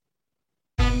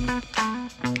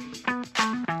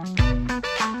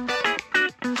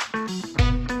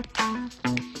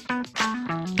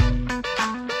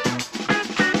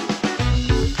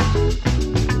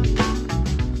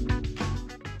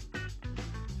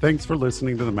 Thanks for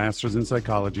listening to the Masters in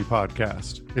Psychology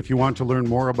podcast. If you want to learn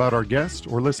more about our guest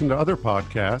or listen to other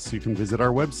podcasts, you can visit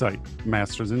our website,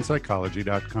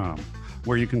 mastersinpsychology.com,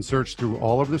 where you can search through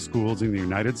all of the schools in the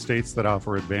United States that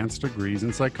offer advanced degrees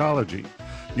in psychology.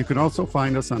 You can also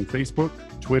find us on Facebook,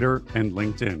 Twitter, and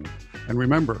LinkedIn. And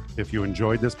remember, if you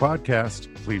enjoyed this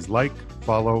podcast, please like,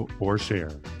 follow, or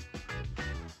share.